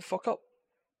that. Don't fuck up.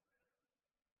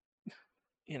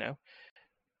 You know,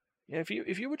 if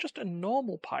you were just a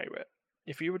normal pirate,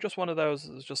 if you were just one of those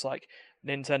that's just like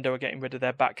Nintendo are getting rid of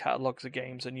their back catalogs of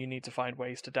games and you need to find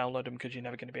ways to download them because you're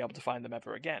never going to be able to find them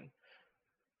ever again.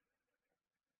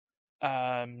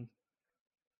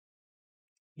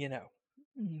 You know,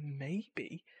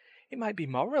 maybe it might be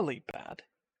morally bad,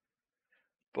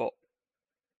 but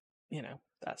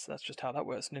that's just how that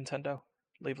works. Nintendo,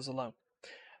 leave us alone.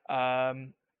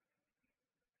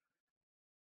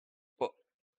 But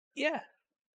yeah,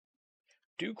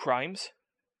 do crimes,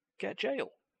 get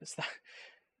jail. It's that.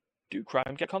 Do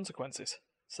crime, get consequences.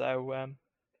 So,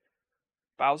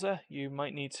 Bowser, you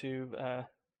might need to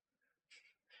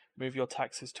move your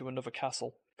taxes to another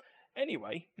castle.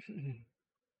 Anyway,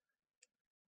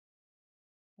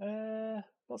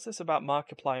 what's this about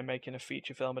Markiplier making a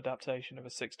feature film adaptation of a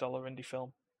 $6 indie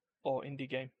film or indie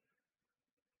game?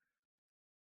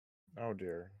 Oh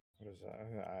dear, what is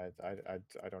that?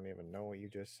 I don't even know what you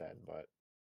just said, but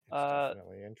it's Uh,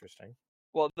 definitely interesting.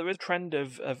 well, there is a trend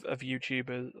of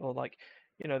YouTubers or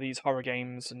these horror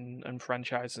games and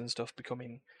franchises and stuff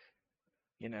becoming,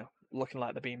 looking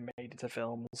like they're being made into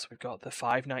films. We've got the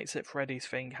Five Nights at Freddy's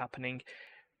thing happening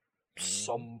Mm-hmm.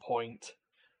 some point.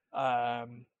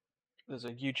 There's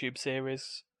a YouTube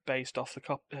series based off the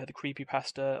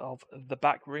creepypasta of The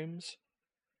Back Rooms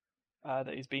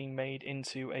that is being made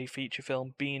into a feature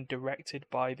film, being directed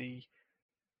by the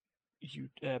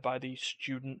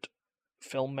student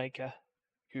filmmaker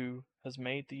who has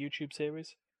made the YouTube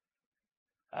series.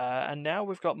 And now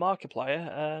we've got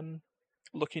Markiplier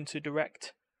looking to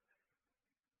direct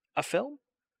a film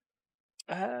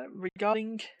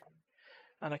regarding,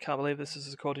 and I can't believe this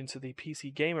is according to the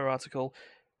PC Gamer article,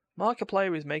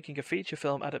 Markiplier is making a feature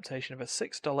film adaptation of a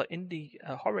 $6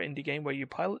 horror indie game where you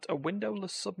pilot a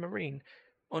windowless submarine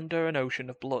under an ocean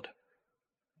of blood.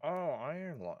 Oh,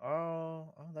 Iron Lung.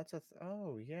 Oh, that's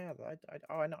oh, yeah.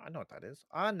 I know what that is.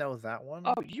 I know that Oh, one.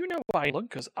 you know Island,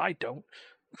 because I don't.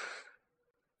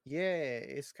 Yeah,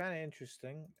 it's kind of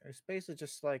interesting. It's basically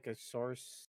just like a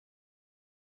source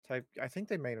type. I think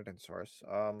they made it in source.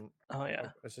 Oh yeah,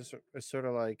 It's just it's sort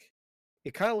of like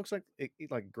it kind of looks like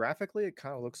like graphically, it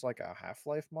kind of looks like a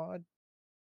Half-Life mod.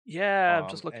 yeah. I'm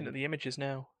just looking at And the images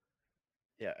now.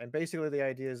 yeah, and basically the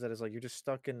idea is that it's like you're just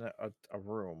stuck in a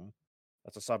room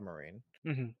that's a submarine,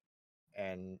 Hmm.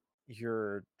 and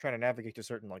you're trying to navigate to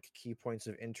certain like key points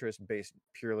of interest based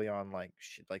purely on like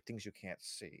like things you can't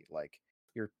see. Like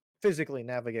you're physically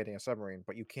navigating a submarine,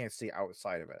 but you can't see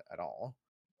outside of it at all.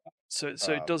 So Um,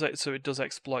 it does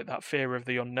exploit that fear of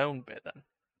the unknown bit then.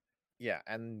 yeah,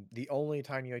 and the only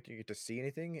time you get to see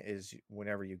anything is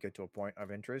whenever you get to a point of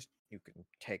interest. You can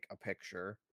take a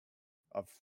picture of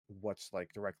what's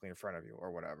like directly in front of you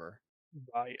or whatever.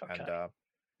 Right. And Okay.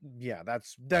 yeah,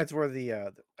 that's where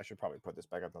I should probably put this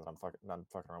back up now that I'm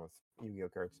fucking around with Yu-Gi-Oh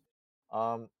cards.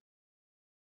 Um,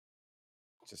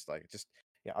 just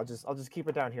yeah, I'll just keep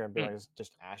it down here and be Mm. like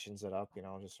just ashens it up,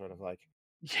 just sort of like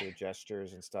Yeah. do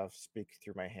gestures and stuff, speak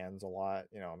through my hands a lot,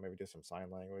 maybe do some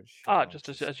sign language, Ah, just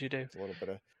just as you do. a little bit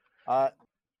of uh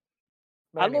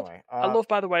but I love. anyway, I love.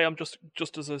 By the way, I'm just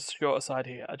as a short aside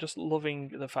here. I just loving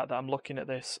the fact that I'm looking at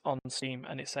this on Steam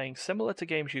and it's saying similar to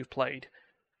games you've played,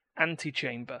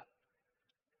 Antichamber.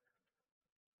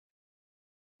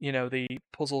 The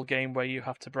puzzle game where you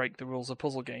have to break the rules of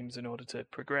puzzle games in order to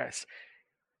progress.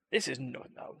 This is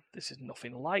this is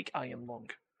nothing like Iron Lung.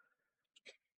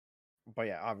 but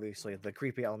yeah, obviously the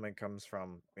creepy element comes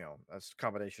from, a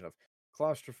combination of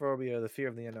claustrophobia, the fear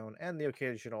of the unknown, and the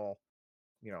occasional,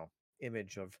 you know,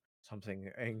 image of something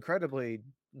incredibly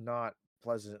not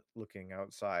pleasant looking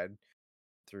outside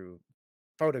through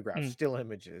photographs, Mm, still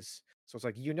images. So it's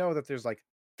like that there's like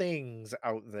things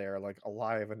out there like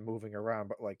alive and moving around,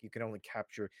 but like you can only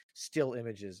capture still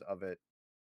images of it.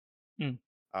 mm.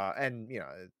 And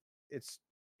it's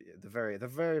the very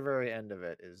very end of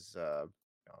it is that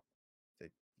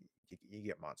you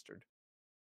get monstered.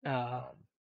 Uh, Um,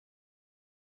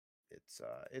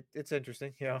 it's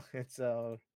interesting. It's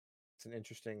an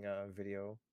interesting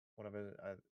video. One of it.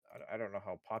 I don't know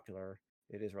how popular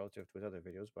it is relative to his other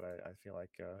videos, but I feel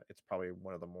like it's probably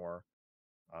one of the more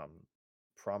um,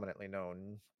 prominently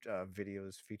known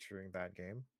videos featuring that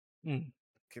game. Mm.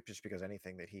 Just because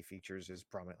anything that he features is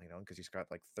prominently known because he's got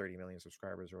like 30 million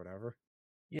subscribers or whatever.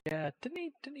 Yeah,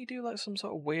 didn't he do like some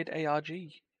sort of weird ARG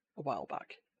a while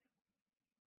back?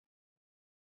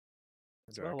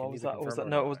 As well, Can or was neither that? Or was confirm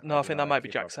that? or No, deny. no. I I do think that not might be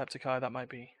keep up. Jacksepticeye. That might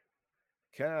be.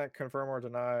 Cannot confirm or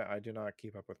deny. I do not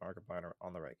keep up with Markiplier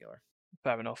on the regular.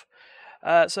 Fair enough.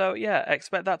 So yeah,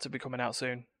 expect that to be coming out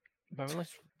soon. Apparently.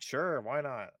 Sure, why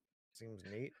not? Seems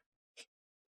neat.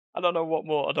 I don't know what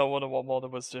more. I don't want to what more there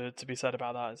was to be said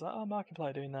about that. It's like, oh,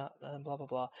 Markiplier doing that, and blah blah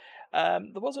blah.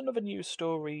 There was another news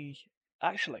story.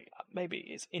 Actually, maybe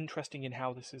it's interesting in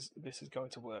how this is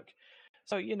going to work.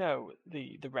 So you know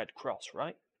the Red Cross,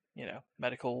 right? You know,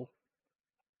 medical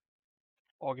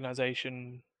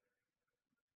organization,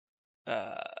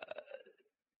 uh,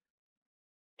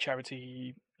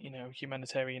 charity,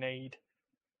 humanitarian aid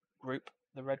group,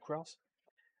 the Red Cross.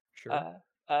 Sure.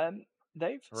 Uh,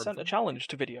 they've Heard of sent a them. challenge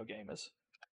to video gamers.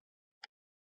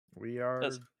 We are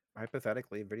As,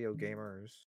 hypothetically video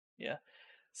gamers. yeah.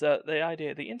 So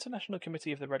the International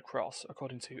Committee of the Red Cross,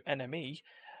 according to NME,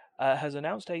 has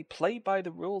announced a Play by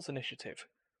the Rules initiative,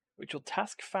 which will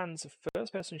task fans of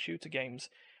first-person shooter games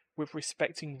with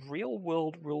respecting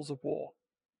real-world rules of war.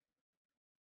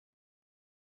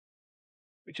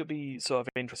 Which will be sort of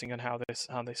interesting on how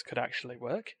this could actually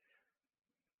work.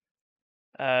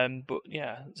 But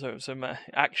yeah, so some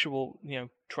actual,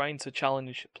 trying to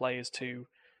challenge players to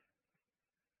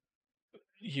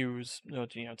use,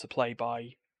 to play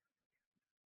by,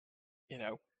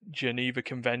 Geneva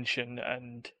Convention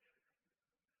and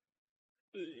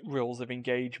rules of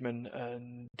engagement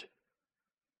and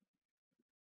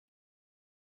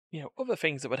other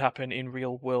things that would happen in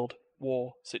real world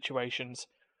war situations.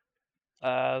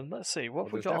 Let's see what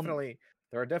have we got on.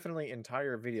 There are definitely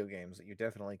entire video games that you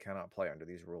definitely cannot play under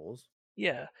these rules.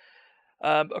 Yeah.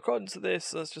 According to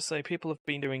this, let's just say people have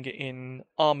been doing it in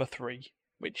Arma 3,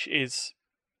 which is,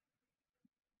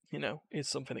 is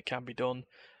something that can be done.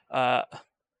 I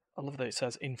love that it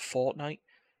says in Fortnite.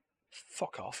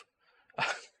 Fuck off.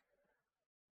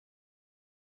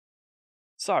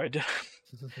 Sorry.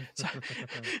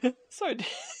 Sorry.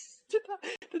 Did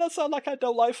that sound like I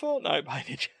don't like Fortnite by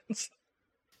any chance?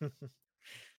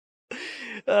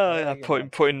 Yeah,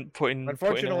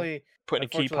 Unfortunately, putting a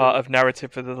key part of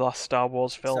narrative for the last Star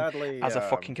Wars film sadly, as a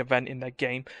fucking event in their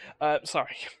game.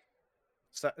 Sorry.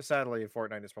 Sadly,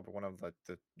 Fortnite is probably one of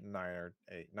the 9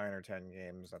 or 10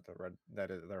 games that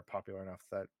are popular enough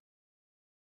that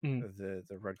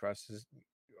the Red Cross is,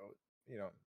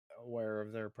 aware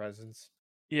of their presence.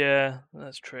 Yeah,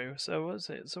 that's true. So what's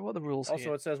it? So what are the rules also,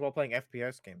 here? it says while playing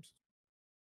FPS games.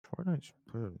 Fortnite's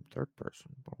third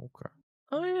person, but okay.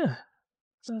 Oh yeah,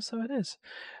 so it is.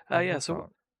 Yeah. So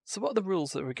what are the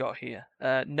rules that we got here?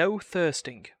 No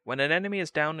thirsting. When an enemy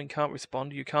is down and can't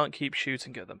respond, you can't keep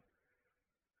shooting at them.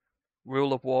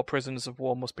 Rule of war: prisoners of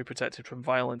war must be protected from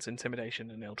violence, intimidation,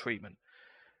 and ill treatment.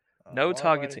 No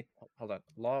targeting. Hold on.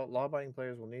 Law-abiding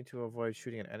players will need to avoid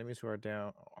shooting at enemies who are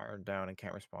down and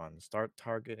can't respond. Start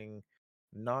targeting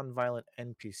non-violent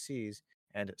NPCs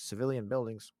and civilian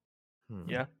buildings.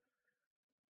 Yeah.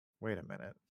 Wait a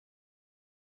minute.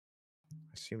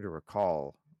 I seem to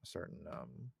recall a certain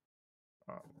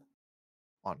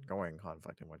ongoing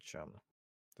conflict in which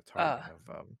the targeting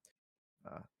of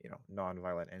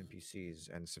non-violent NPCs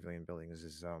and civilian buildings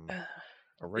is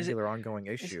a regular ongoing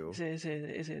issue. Is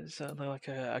it certainly like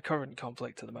a current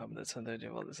conflict at the moment that's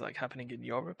like happening in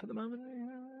Europe at the moment?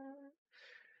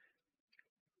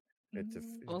 It's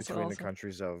between the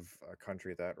countries of a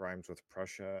country that rhymes with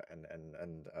Prussia and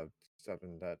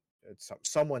something that it's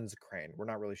someone's Ukraine. We're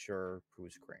not really sure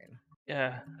who's Ukraine.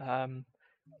 Yeah.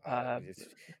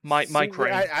 My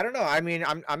Ukraine. I don't know. I mean,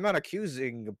 I'm not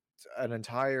accusing an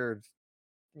entire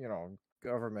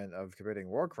government of committing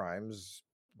war crimes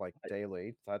like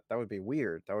daily. That would be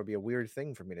weird. That would be a weird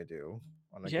thing for me to do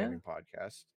on a gaming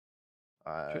podcast.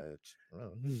 I'd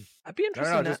be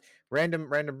interested. No, just random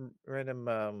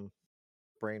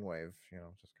brainwave,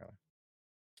 just kind of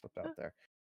slipped out there.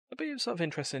 It'd be sort of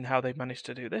interesting how they managed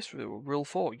to do this. Rule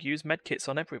 4: use medkits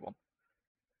on everyone.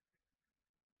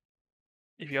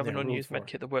 If you have an unused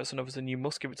medkit that works on others, then you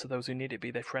must give it to those who need it, be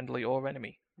they friendly or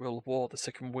enemy. Rule of war: the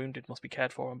sick and wounded must be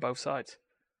cared for on both sides.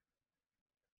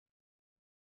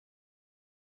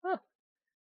 Huh.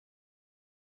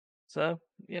 So,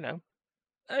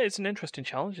 it's an interesting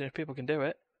challenge, and if people can do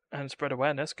it and spread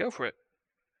awareness, go for it.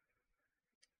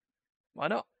 Why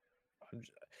not?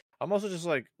 I'm also just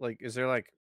like, is there like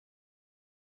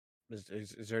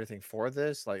is there anything for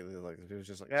this? Like it was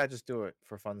just like, yeah, just do it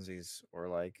for funsies, or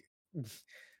like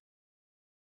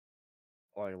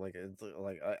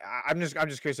I'm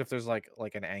just curious if there's like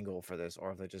an angle for this,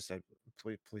 or if they just said,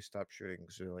 please stop shooting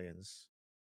civilians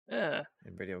Yeah.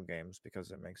 in video games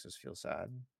because it makes us feel sad.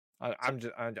 So,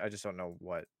 I just don't know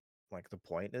what like the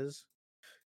point is.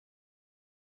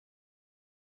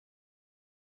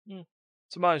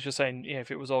 so mine was just saying, yeah, if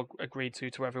it was all agreed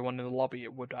to everyone in the lobby,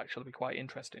 it would actually be quite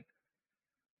interesting.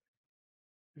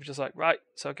 It was just like, right,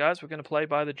 so guys, we're going to play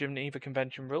by the Geneva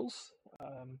Convention rules.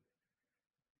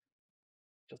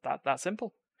 Just that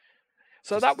simple.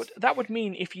 So that would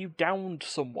mean if you downed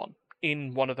someone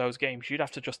in one of those games, you'd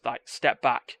have to just like step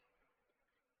back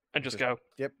and just go.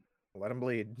 Yep, let them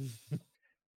bleed.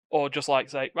 Or just like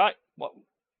say, right,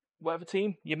 whatever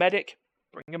team, your medic,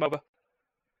 bring him over.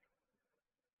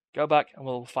 Go back and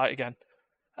we'll fight again.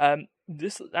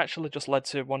 This actually just led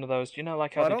to one of those,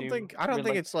 like how Well, they I don't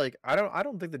think it's like I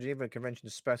don't think the Geneva Convention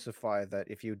specify that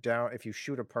if you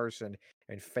shoot a person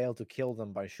and fail to kill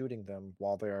them by shooting them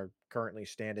while they are currently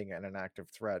standing in an active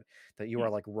threat, that you are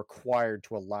like required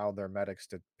to allow their medics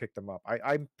to pick them up.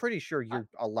 I'm pretty sure you're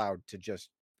allowed to just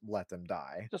let them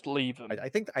die. Just leave them. I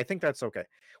think that's okay,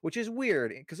 which is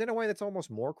weird because in a way that's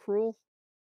almost more cruel.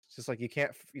 It's just like you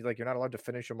can't like you're not allowed to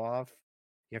finish them off.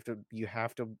 You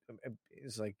have to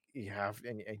it's like and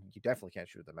you definitely can't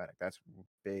shoot the medic. That's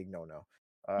big no.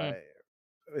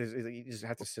 You just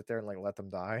have to sit there and like let them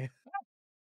die.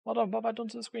 Hold on, what have I done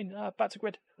to the screen? Back to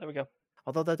grid. There we go.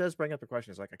 Although that does bring up the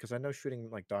question, is like, because I know shooting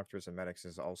like doctors and medics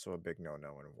is also a big no in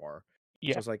war.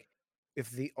 Yeah. So it's like,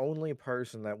 if the only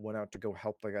person that went out to go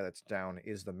help the guy that's down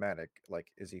is the medic, like,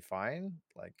 is he fine?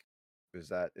 Like, is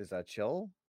that chill?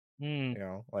 You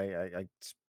know, like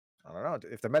I don't know.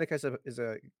 If the medic is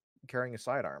a carrying a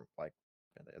sidearm, like,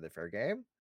 are they fair game?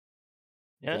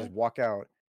 Yeah. They just walk out,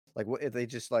 like, what if they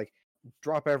just like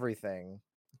drop everything,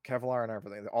 Kevlar and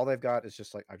everything? All they've got is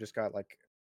just like, I've just got like,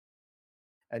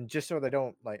 and just so they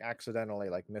don't like accidentally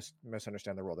like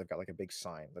misunderstand the rule, they've got like a big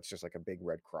sign that's just like a big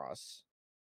red cross.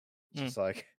 It's just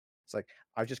like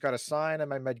I've just got a sign and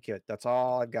my med kit. That's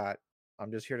all I've got.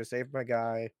 I'm just here to save my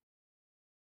guy.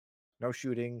 No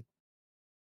shooting.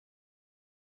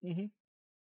 I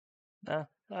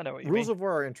know what you Rules mean. of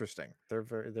war are interesting. They're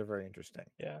very interesting.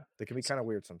 Yeah. They can be kind of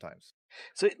weird sometimes.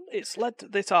 So it's led to,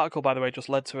 this article, by the way, just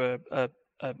led to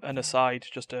an aside,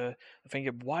 just a thing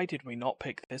of why did we not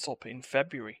pick this up in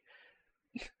February?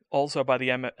 Also by the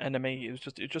NME, it was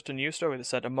just a news story that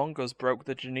said Among Us broke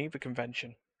the Geneva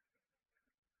Convention.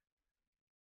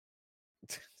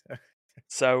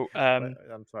 So I'm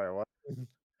sorry, what?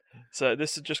 So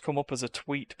this had just come up as a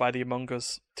tweet by the Among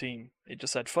Us team. It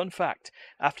just said, fun fact,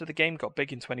 after the game got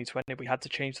big in 2020, we had to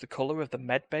change the colour of the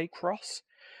medbay cross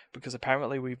because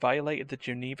apparently we violated the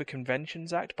Geneva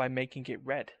Conventions Act by making it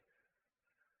red.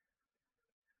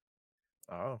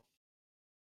 Oh.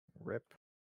 Rip.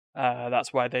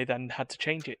 That's why they then had to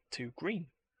change it to green.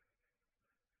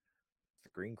 The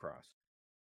green cross.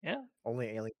 Yeah. Only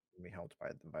aliens can be helped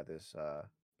by this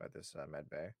med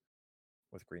bay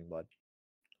with green blood.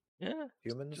 Yeah.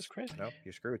 Humans, just crazy. No,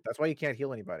 you're screwed. That's why you can't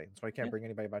heal anybody. That's why you can't bring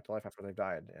anybody back to life after they've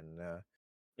died in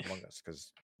Among Us,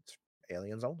 because it's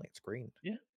aliens only. It's green.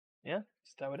 Yeah,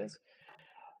 that's how it is.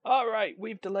 All right,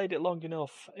 we've delayed it long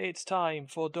enough. It's time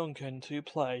for Duncan to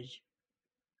play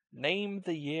Name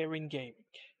the Year in Gaming.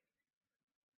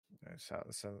 So,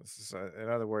 in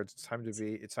other words,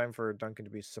 it's time for Duncan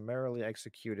to be summarily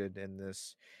executed in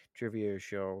this trivia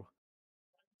show.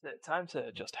 Time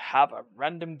to just have a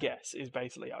random guess is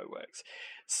basically how it works.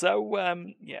 So,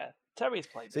 yeah, Terry's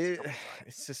played this.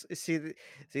 It's just this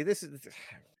is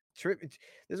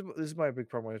this is my big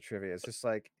problem with trivia. It's just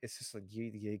like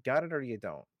you got it or you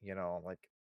don't. You know,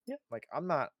 like I'm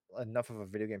not enough of a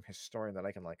video game historian that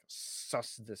I can like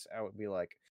suss this out and be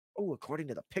like, oh, according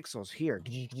to the pixels here,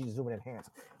 zoom and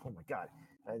enhance. Oh my god,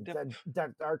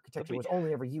 that architecture was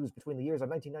only ever used between the years of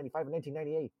 1995 and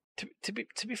 1998.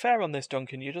 To be fair on this,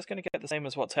 Duncan, you're just going to get the same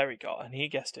as what Terry got, and he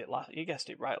guessed it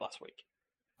right last week.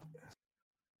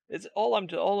 It's all I'm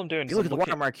doing. If you look at the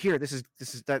watermark here, this is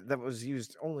that was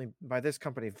used only by this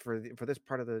company for this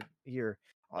part of the year.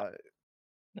 You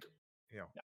know,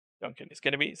 Duncan, it's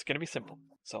gonna be simple.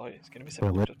 So it's gonna be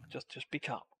simple. Just be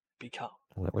calm.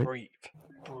 Breathe.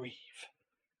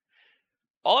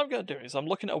 All I'm gonna do is I'm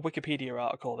looking at a Wikipedia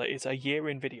article that is a year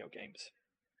in video games.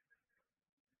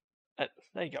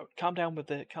 There you go. Calm down with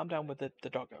the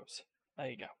doggos. There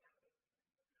you go.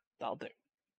 That'll do.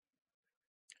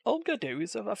 All I'm going to do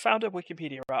is I found a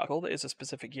Wikipedia article that is a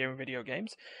specific year in video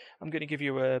games. I'm going to give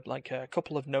you a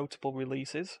couple of notable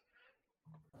releases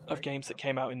of games that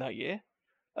came out in that year.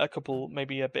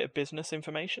 maybe a bit of business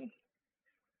information,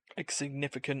 a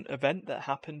significant event that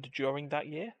happened during that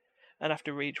year, and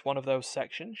after each one of those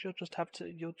sections, you'll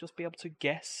just be able to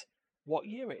guess what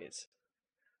year it is.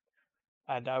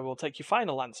 And I will take your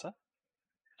final answer,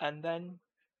 and then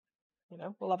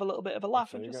we'll have a little bit of a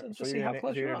laugh and just see how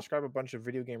close you're you gonna are. describe a bunch of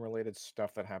video game related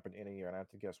stuff that happened in a year, and I have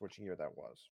to guess which year that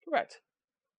was. Correct.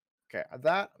 Okay,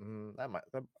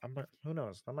 who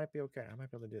knows? That might be okay. I might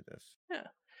be able to do this. Yeah.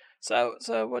 So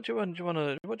what do you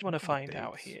want to find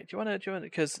out here? Do you want to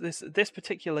because this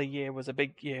particular year was a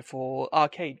big year for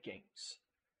arcade games.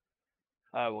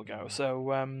 We'll go.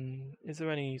 So is there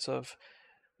any sort of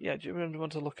do you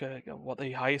want to look at what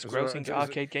the highest grossing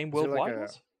arcade game worldwide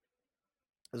was?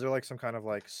 Is there like some kind of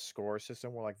like score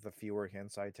system where like the fewer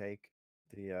hints I take,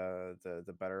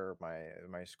 the better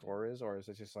my score is, or is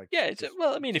it just like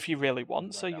well, I mean, if you really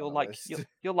want, so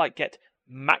you'll get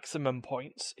maximum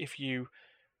points if you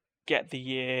get the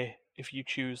year, if you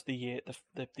choose the year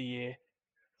the year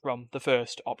from the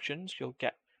first options, you'll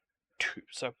get 2.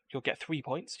 So you'll get 3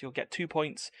 points. You'll get 2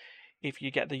 points if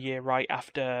you get the year right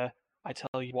after I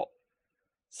tell you what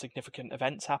significant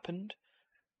events happened,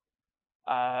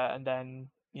 and then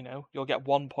you'll get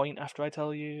 1 point after I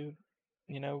tell you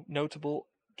notable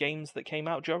games that came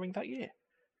out during that year.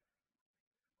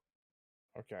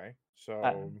 Okay, so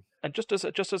and just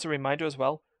as a reminder as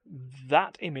well,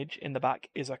 that image in the back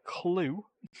is a clue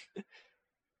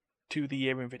to the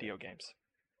year in video games.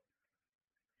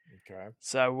 Okay.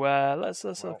 So let's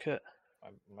look at.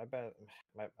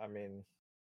 I mean,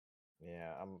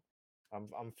 yeah,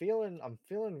 I'm feeling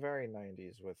very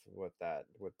 90s with that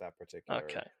particular.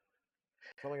 Okay.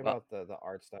 Something about the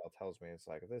art style tells me it's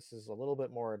like this is a little bit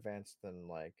more advanced than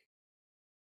like.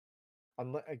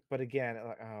 But again,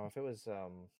 if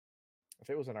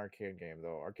it was an arcade game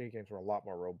though, arcade games were a lot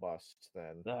more robust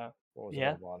than what was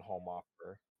available on home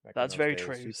offer. That's very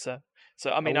true. So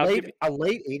I mean, a late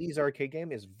 80s arcade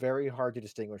game is very hard to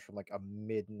distinguish from like a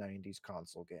mid 90s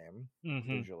console game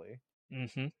visually.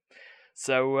 Mm-hmm.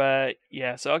 So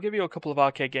so I'll give you a couple of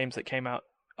arcade games that came out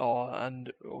or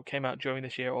came out during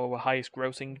this year or were highest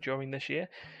grossing during this year.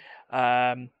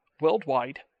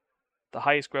 Worldwide, the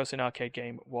highest grossing arcade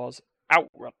game was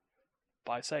Outrun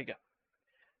by Sega.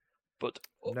 But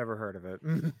never heard of it.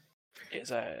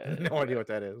 It's no idea what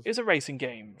that is. It's a racing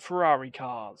game. Ferrari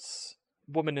cars,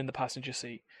 woman in the passenger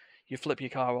seat. You flip your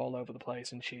car all over the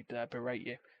place, and she'd berate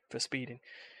you for speeding.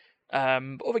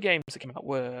 Other games that came out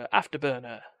were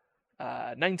Afterburner,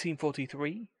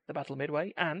 1943, The Battle of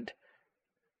Midway, and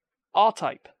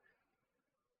R-Type,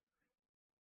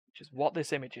 which is what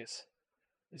this image is.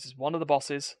 This is one of the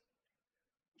bosses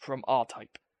from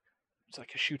R-Type. It's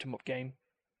like a shoot 'em up game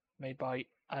made by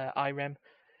IREM.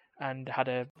 And had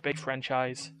a big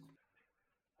franchise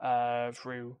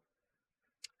through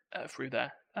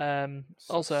there.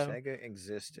 Also, Sega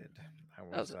existed.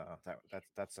 That's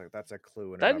a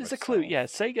clue. That is a clue. Yeah,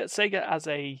 Sega as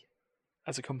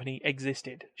a company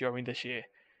existed during this year.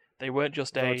 They weren't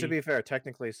just a. To be fair,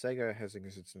 technically, Sega has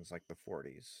existed since like the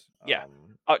 40s. Yeah.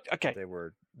 Okay. They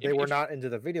were not into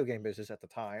the video game business at the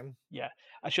time. Yeah,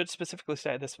 I should specifically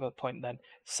say at this point then.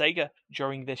 Sega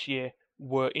during this year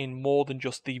were in more than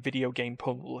just the video game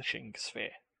publishing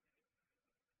sphere.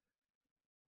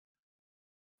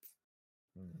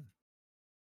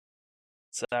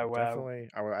 So definitely,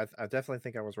 I definitely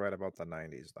think I was right about the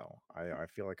 90s, though. I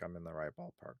feel like I'm in the right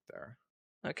ballpark there.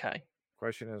 Okay.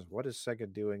 Question is, what is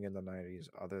Sega doing in the 90s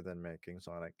other than making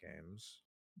Sonic games?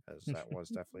 As that was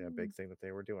definitely a big thing that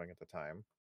they were doing at the time.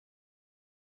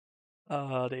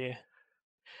 Oh dear.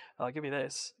 I'll give you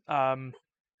this.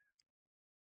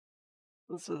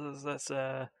 Let's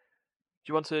do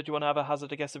you want to have a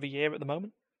hazard a guess of a year at the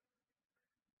moment?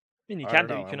 I mean, you can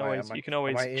do. You can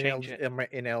always change it. Am I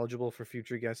ineligible for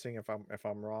future guessing if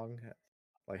I'm wrong?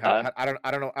 Like I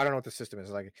don't know what the system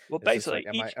is like. Well, basically,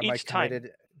 each time.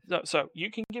 So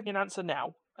you can give me an answer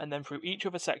now, and then through each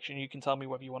other section, you can tell me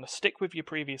whether you want to stick with your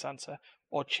previous answer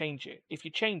or change it. If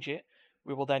you change it,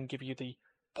 we will then give you the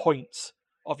points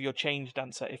of your changed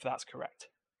answer if that's correct.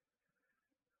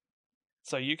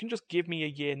 So you can just give me a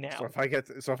year now. So if I got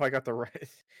the right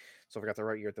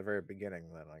year at the very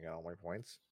beginning, then I got all my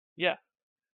points. Yeah.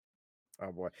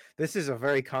 Oh boy, this is a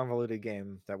very convoluted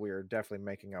game that we are definitely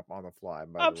making up on the fly.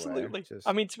 By Absolutely. The way.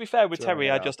 I mean, to be fair with Terry,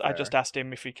 I just asked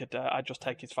him if he could. I just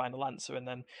take his final answer, and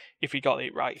then if he got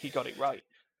it right, he got it right.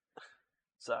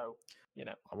 So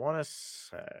I want to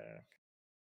say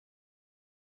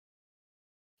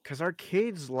because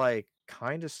arcades like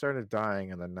kind of started dying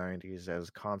in the 90s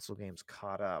as console games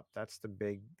caught up. That's the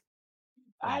big.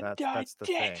 That's the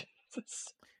thing.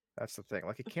 That's the thing.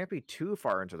 Like, it can't be too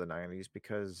far into the 90s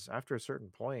because after a certain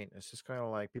point, it's just kind of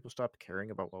like people stopped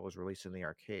caring about what was released in the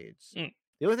arcades. Mm.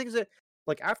 The only thing is that,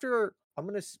 like, after I'm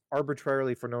gonna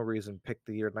arbitrarily for no reason pick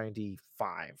the year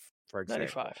 95, for example.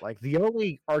 95. Like, the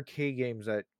only arcade games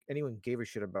that anyone gave a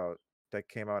shit about that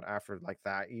came out after like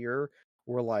that year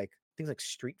were like things like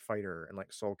Street Fighter and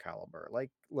like Soul Calibur. Like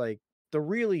the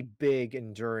really big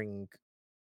enduring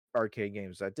arcade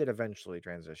games that did eventually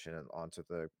transition onto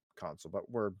the console, but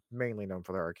were mainly known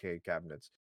for their arcade cabinets,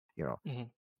 you know. Hmm.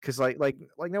 Because like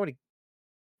nobody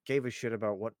gave a shit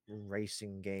about what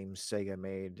racing games Sega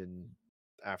made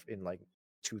in like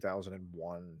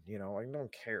 2001. You know, like no one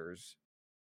cares.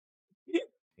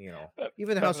 You know,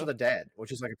 even Fair House of enough. the Dead,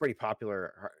 which is like a pretty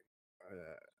popular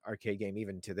arcade game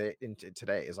even into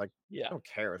today, is like Yeah. no one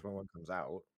cares when one comes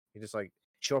out. You just like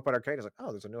show up at arcade, it's like, oh,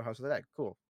 there's a new House of the Dead,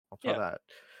 cool. I'll play Yeah. that.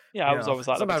 Yeah, I You was know, always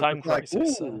like that with sometimes Time it's like,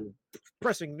 Crisis. ooh,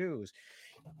 pressing news.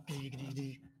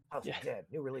 House Yeah. of Dead,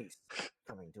 new release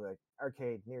coming to an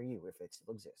arcade near you if it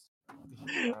still exists.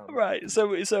 Right.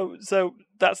 So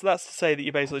that's to say that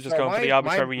you're basically just So going for the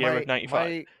arbitrary year of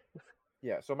 95.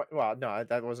 Yeah. So well, no,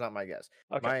 that was not my guess.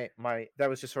 Okay. My that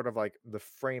was just sort of like the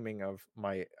framing of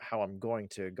my how I'm going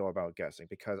to go about guessing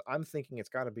because I'm thinking it's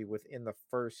got to be within the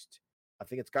first. I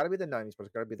think it's got to be the 90s, but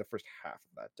it's got to be the first half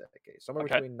of that decade, somewhere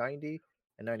Okay. between 90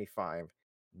 and 95.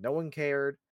 No one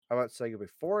cared about Sega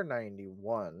before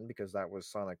 91 because that was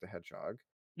Sonic the Hedgehog,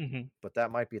 Hmm. but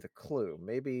that might be the clue.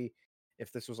 Maybe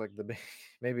if this was like the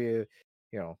maybe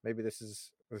maybe this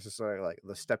is like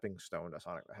the stepping stone to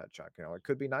Sonic the Hedgehog. You know, it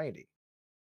could be 90.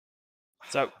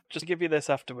 So just to give you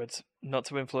this afterwards, not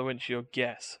to influence your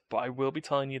guess, but I will be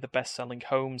telling you the best-selling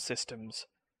home systems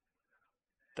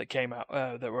that came out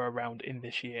that were around in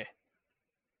this year.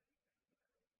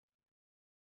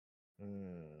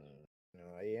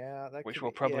 Yeah, that Which could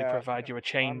will be. probably Yeah, provide you a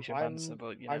change of answer, I'm,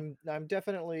 but I'm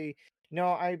definitely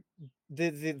no.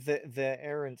 The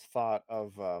errant thought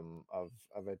of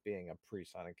it being a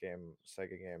pre-Sonic game,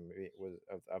 Sega game was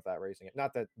of that racing.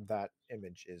 Not that that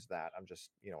image is that. I'm just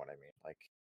you know what I mean. Like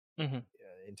hmm.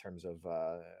 in terms of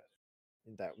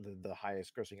that the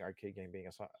highest grossing arcade game being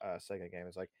a Sega game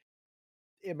is like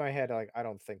in my head. Like I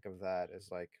don't think of that as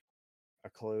like a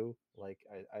clue. Like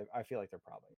I feel like they're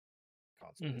probably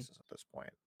console Hmm. releases at this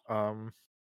point. Um,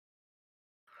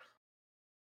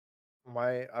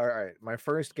 all right, my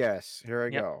first guess. Here I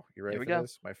Yep. go. You ready Here we for go.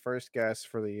 this? My first guess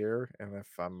for the year, and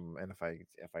if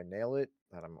I nail it,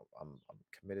 then I'm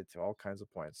committed to all kinds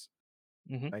of points.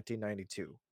 Hmm.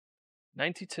 1992.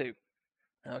 92.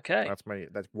 Okay.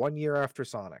 That's 1 year after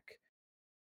Sonic.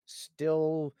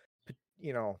 Still,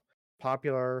 you know,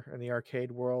 popular in the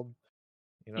arcade world.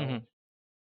 You know,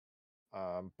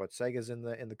 Hmm. but Sega's in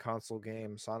the console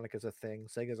game. Sonic is a thing.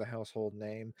 Sega's a household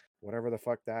name. Whatever the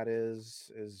fuck that is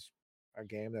a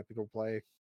game that people play.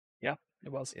 Yeah, it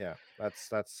was. Yeah,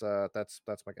 that's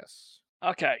my guess.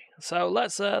 Okay, so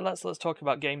let's talk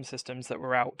about game systems that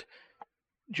were out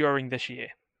during this year.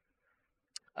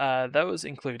 Those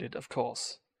included, of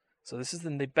course. So this is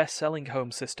the best-selling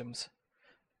home systems: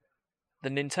 the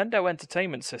Nintendo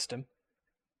Entertainment System,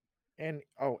 And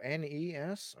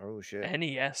NES. Oh shit.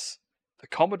 NES, the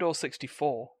Commodore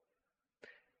 64,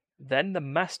 then the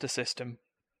Master System,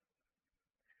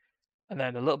 and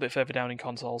then a little bit further down in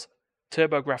consoles,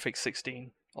 TurboGrafx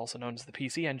 16, also known as the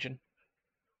PC Engine,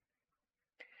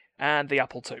 and the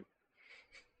Apple II.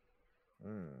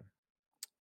 Hmm.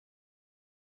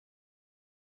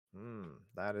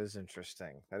 That is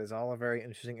interesting. That is all a very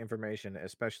interesting information,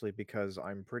 especially because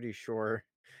I'm pretty sure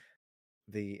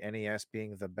the NES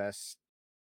being the best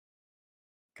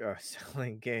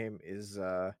selling game is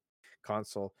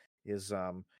console is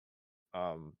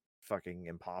fucking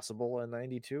impossible in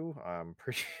 92. I'm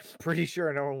pretty pretty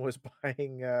sure no one was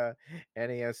buying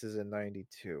NESs in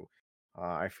 92.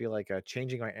 I feel like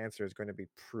changing my answer is going to be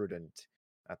prudent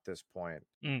at this point.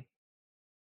 Mm.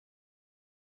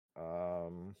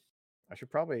 Um I should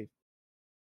probably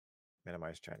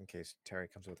minimize chat in case Terry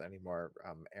comes with any more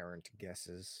errant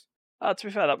guesses. To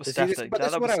be fair, that was See, Steph that, but this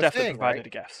is that what was I was Steph that saying, right? provided a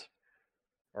guess.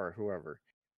 Or whoever.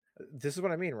 This is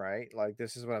what I mean, right? Like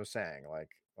this is what I'm saying. Like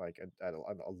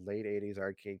a late 80s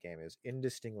arcade game is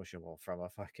indistinguishable from a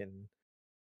fucking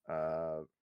uh,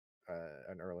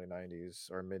 an early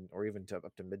 90s or mid or even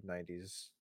up to mid 90s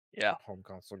Yeah. home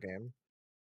console game.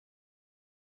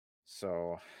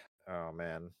 So, oh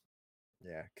man,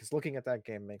 yeah, because looking at that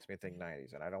game makes me think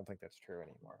 90s, and I don't think that's true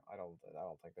anymore. I don't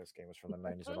think this game is from the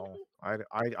 90s at all.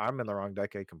 I'm in the wrong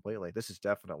decade completely. This is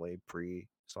definitely pre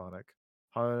Sonic,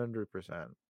 100%.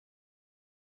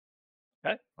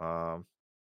 Okay.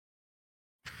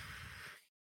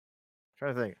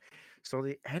 Trying to think. So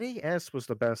the NES was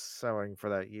the best selling for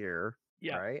that year,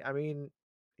 Yeah. right? I mean,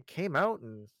 it came out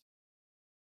and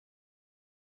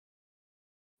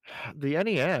the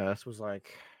NES was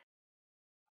like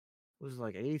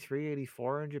 83,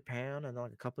 84 in Japan, and then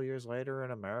like a couple years later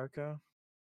in America,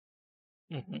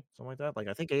 Hmm. something like that. Like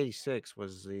I think 86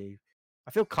 was the.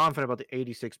 I feel confident about the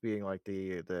 86 being like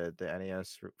the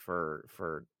NES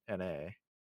for NA.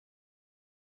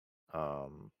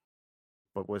 Um,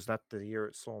 but was that the year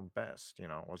it sold best? You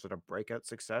know, was it a breakout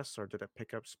success or did it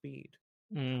pick up speed?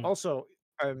 Mm. Also,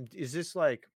 is this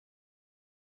like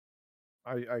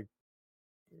I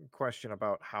question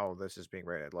about how this is being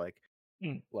rated?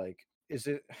 Mm. Like is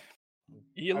it?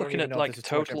 You're I don't looking even at know if this like is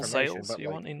too much total information, sales. but You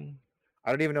like want in?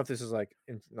 I don't even know if this is like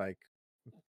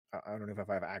I don't know if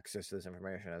I have access to this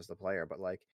information as the player, but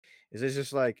like, is this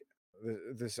just like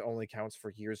this only counts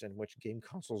for years in which game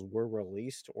consoles were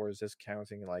released, or is this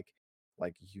counting like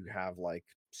you have like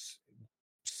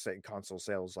say console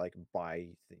sales like by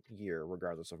the year,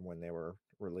 regardless of when they were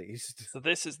released? So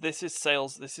this is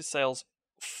sales. This is sales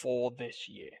for this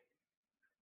year,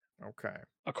 Okay,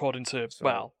 according to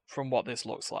so from what this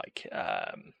looks like.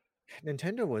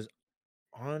 Nintendo was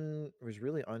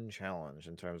really unchallenged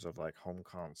in terms of like home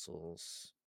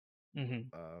consoles Mhm.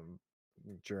 um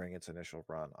during its initial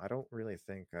run. I don't really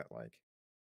think that like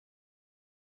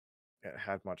it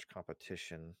had much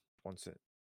competition once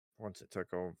it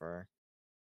took over.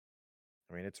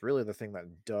 I mean, it's really the thing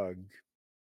that dug,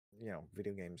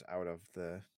 video games out of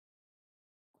the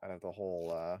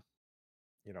whole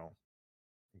you know,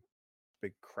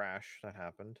 big crash that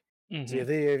happened. See,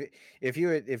 Mhm. if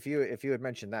you had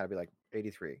mentioned that, I'd be like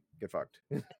 83, get fucked.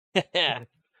 Yeah.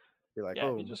 Be like, Yeah.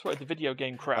 If you boom. just wrote the video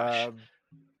game crash, Um,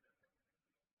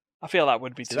 I feel that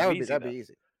would be See, too easy that'd be then.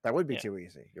 easy. That would be Yeah. too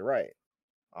easy. You're right.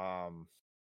 Um,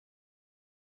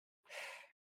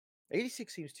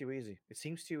 86 seems too easy. It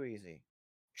seems too easy.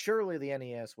 Surely the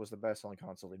NES was the best-selling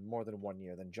console in more than one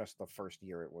year than just the first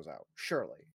year it was out.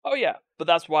 Surely. Oh yeah, but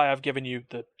that's why I've given you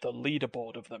the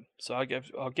leaderboard of them. So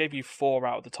I'll give you 4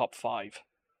 out of the top 5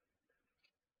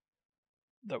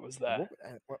 that was there.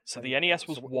 So the NES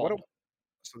was So what? 1.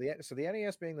 So the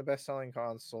NES being the best-selling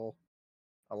console,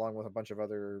 along with a bunch of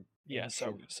other Yeah.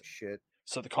 ancient shit.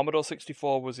 So the Commodore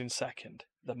 64 was in second,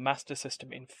 the Master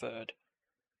System in third,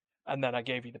 and then I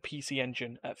gave you the PC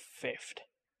Engine at 5th.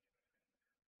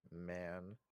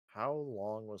 Man, how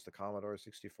long was the Commodore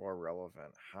 64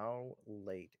 relevant? How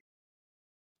late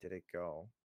did it go?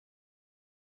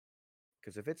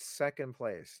 Because if it's second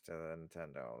place to the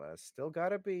Nintendo, that's still got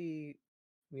to be,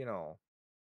 you know,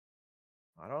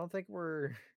 I don't think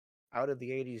we're out of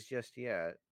the 80s just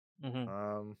yet. Mm-hmm.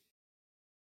 Um,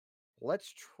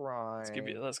 let's try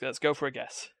Let's go for a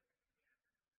guess.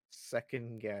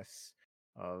 second guess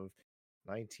of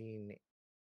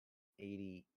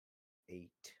 1988.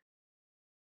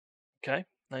 Okay,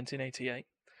 1988.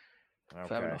 Fair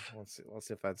Okay, enough. let's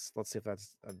see if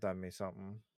that's done me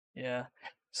something. Yeah.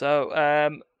 So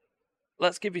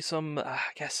let's give you some, I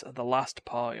guess, the last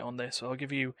part on this. So I'll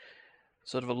give you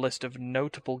sort of a list of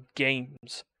notable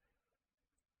games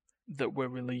that were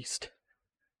released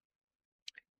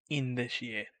in this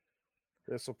year.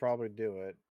 This will probably do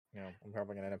it. I'm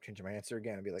probably gonna end up changing my answer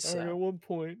again and be like, So, I got 1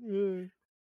 point.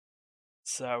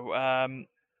 so one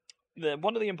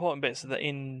of the important bits is that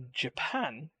in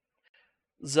Japan,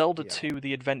 Zelda Yeah. 2: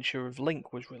 The Adventure of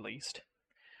Link was released,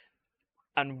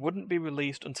 and wouldn't be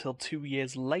released until 2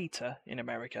 years later in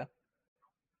America.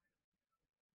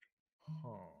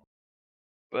 Huh.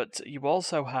 But you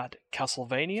also had So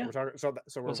Castlevania. we're talking.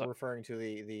 So we're Was referring to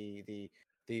the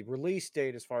release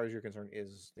date, as far as you're concerned,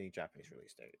 is the Japanese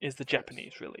release date is the for this.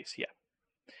 Japanese release, yeah.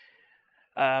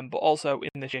 But also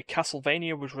in this year,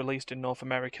 Castlevania was released in North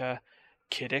America.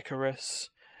 Kid Icarus.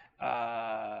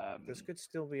 This could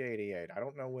still be 88. I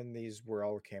don't know when these were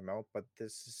all came out, but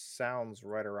this sounds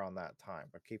right around that time.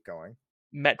 But keep going.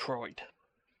 Metroid.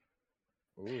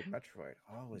 Ooh, Metroid.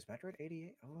 Oh, is Metroid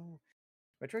 88? Oh,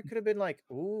 Metroid could have been like,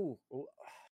 ooh.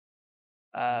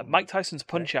 Mike Tyson's Okay.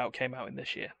 Punch Out came out in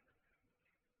this year.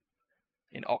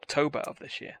 In October of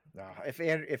this year. Nah, if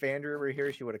Andrew were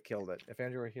here, she would have killed it. If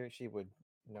Andrew were here, she would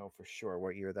know for sure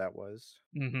what year that was.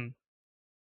 Mm-hmm.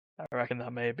 I reckon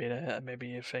that may be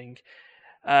a thing.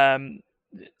 So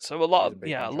She's a big a Punch lot Out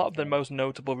of the fan. most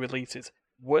notable releases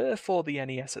were for the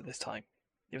NES at this time.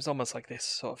 It was almost like this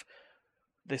sort of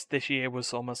this year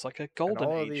was almost like a And golden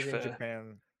all of age these in for.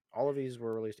 Japan. All of these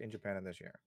were released in Japan in this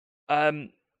year.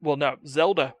 Well, no,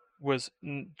 Zelda was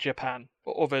in Japan,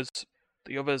 but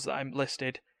the others that I'm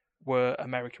listed, were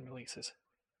American releases.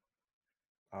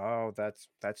 Oh, that's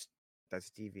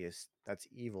devious. That's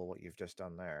evil what you've just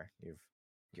done there.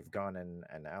 You've gone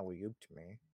and alley-ooped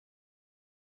me.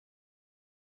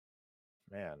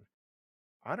 Man,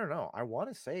 I don't know. I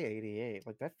want to say 88.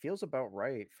 Like that feels about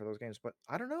right for those games, but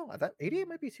I don't know. That 88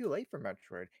 might be too late for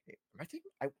Metroid. I think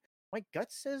my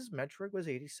gut says Metroid was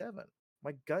 87.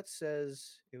 My gut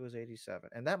says it was 87.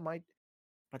 And that might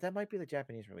be the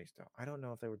Japanese release though. I don't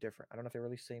know if they were different. I don't know if they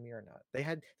released same year or not.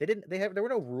 There were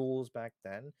no rules back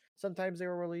then. Sometimes they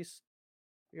were released,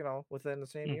 within the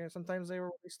same year. Sometimes they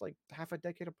were released like half a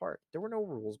decade apart. There were no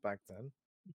rules back then.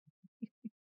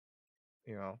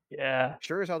 You know. Yeah.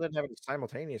 Sure as hell didn't have any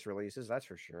simultaneous releases, that's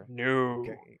for sure. No.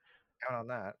 Count on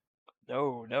that.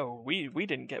 No. We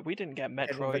didn't get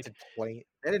Metroid. They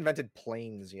hadn't invented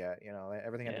planes yet.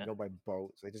 Everything had to Yeah. go by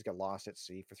boat. So they just got lost at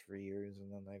sea for 3 years,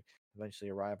 and then they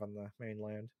eventually arrive on the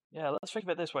mainland. Yeah, let's think of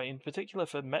it this way. In particular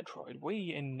for Metroid,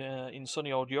 we in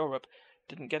sunny old Europe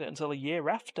didn't get it until a year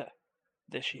after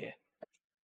this year.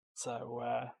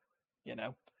 So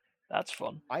that's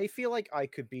fun. I feel like I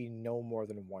could be no more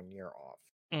than 1 year off.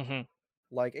 Mm-hmm.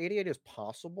 Like 88 is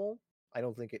possible. I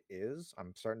don't think it is.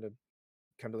 I'm starting to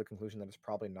come to the conclusion that it's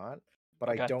probably not. But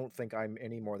Okay. I don't think I'm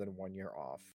any more than 1 year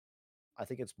off. I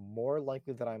think it's more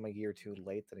likely that I'm a year too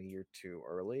late than a year too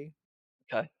early.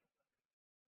 Okay.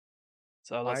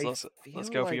 So let's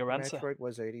go for your answer. Metroid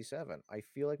was 87. I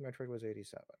feel like Metroid was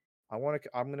 87. I'm gonna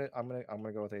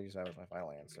go with 87 as my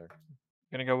final answer. I'm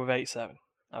gonna go with 87.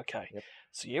 Okay. Yep.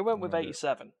 So you went with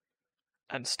 87,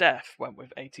 and Steph went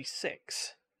with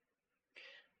 86.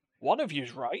 One of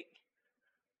you's right.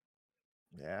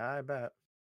 Yeah, I bet.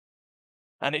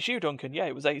 And it's you, Duncan. Yeah,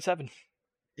 it was 87.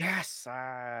 Yes,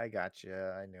 I got you.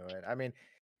 I knew it. I mean,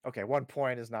 okay, 1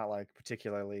 point is not like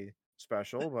particularly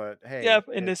special, but hey, yeah,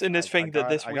 in this I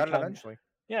got it eventually.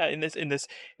 Yeah, in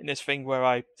this thing where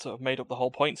I sort of made up the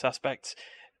whole points aspect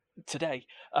today.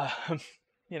 That's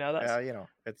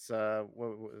it's how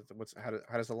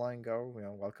does the line go?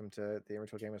 Welcome to the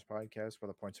Immaterial Gamers Podcast, where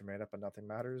the points are made up and nothing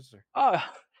matters. Oh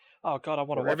God, I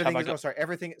want to watch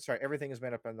everything is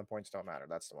made up and the points don't matter.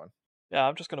 That's the one. Yeah,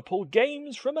 I'm just gonna pull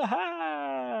games from a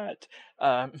hat.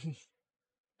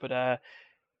 But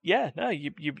yeah, no,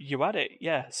 you had it.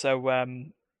 Yeah, so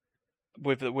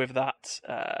with that,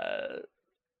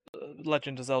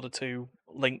 Legend of Zelda 2,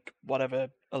 Link, whatever,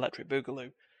 Electric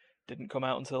Boogaloo, didn't come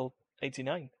out until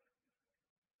 89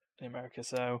 in America.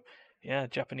 So yeah,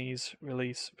 Japanese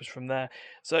release was from there.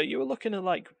 So you were looking at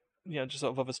just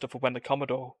sort of other stuff of when the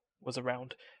Commodore was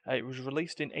around. It was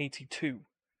released in 82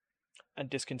 and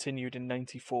discontinued in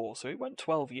 94. So it went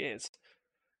 12 years.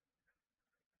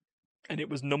 And it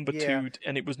was number two.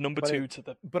 And it was number two to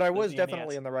the. But I was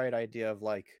definitely in the right idea of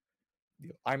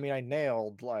I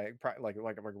nailed like right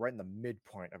in the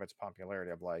midpoint of its popularity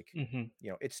of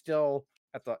it's still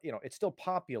at the it's still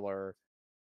popular,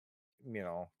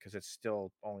 because it's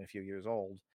still only a few years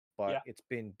old, but it's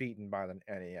been beaten by the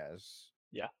NES.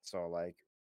 Yeah. So I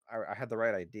had the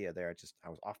right idea there. I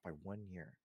was off by 1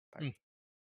 year.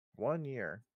 1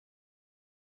 year.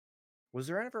 Was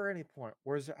there ever a point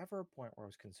where I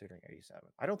was considering 87?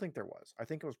 I don't think there was. I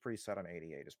think it was pretty set on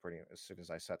 88 as soon as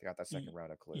I got that second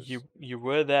round of clues. You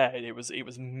were there. It was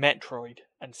Metroid,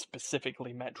 and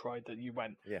specifically Metroid that you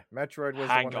went. Yeah, Metroid was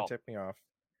the one that tipped me off.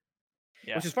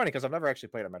 Yeah. Which is funny because I've never actually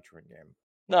played a Metroid game.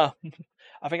 No.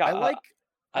 I think I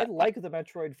like the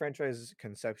Metroid franchise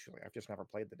conceptually. I've just never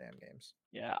played the damn games.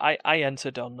 Yeah, I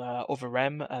entered on Other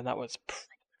M, and that was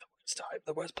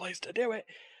the worst place to do it.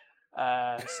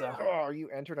 Oh, you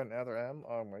entered another M?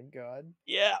 Oh my god.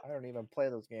 Yeah. I don't even play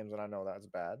those games, and I know that's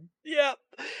bad. Yeah.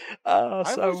 I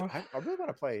really want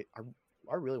to play.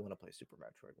 I really want to play Super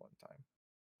Metroid one time,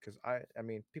 because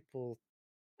people.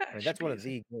 That's one of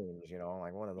the games,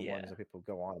 one of the ones that people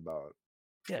go on about.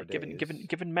 Yeah,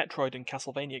 given Metroid and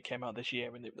Castlevania came out this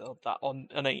year, and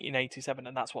in 87,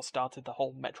 and that's what started the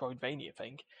whole Metroidvania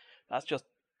thing. That's just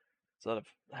sort of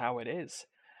how it is.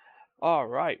 All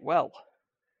right, well,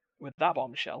 with that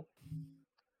bombshell,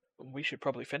 we should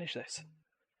probably finish this.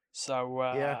 So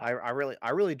yeah, I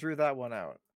really drew that one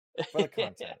out for the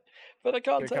content. For the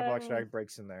content, get a couple extra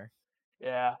breaks in there.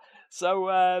 Yeah. So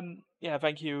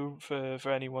thank you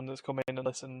for anyone that's come in and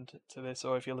listened to this,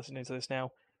 or if you're listening to this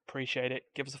now, appreciate it.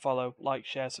 Give us a follow, like,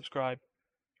 share, subscribe,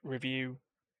 review,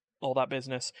 all that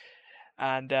business,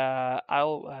 and the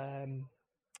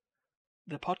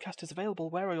podcast is available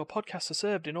where your podcasts are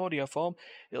served in audio form.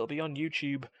 It'll be on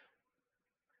YouTube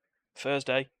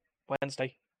Thursday,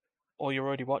 Wednesday, or you're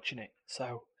already watching it.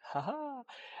 So, haha.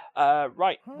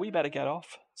 Right, we better get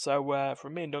off. So,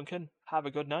 from me and Duncan, have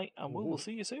a good night, and we will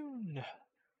see you soon.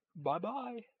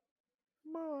 Bye-bye.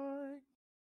 Bye.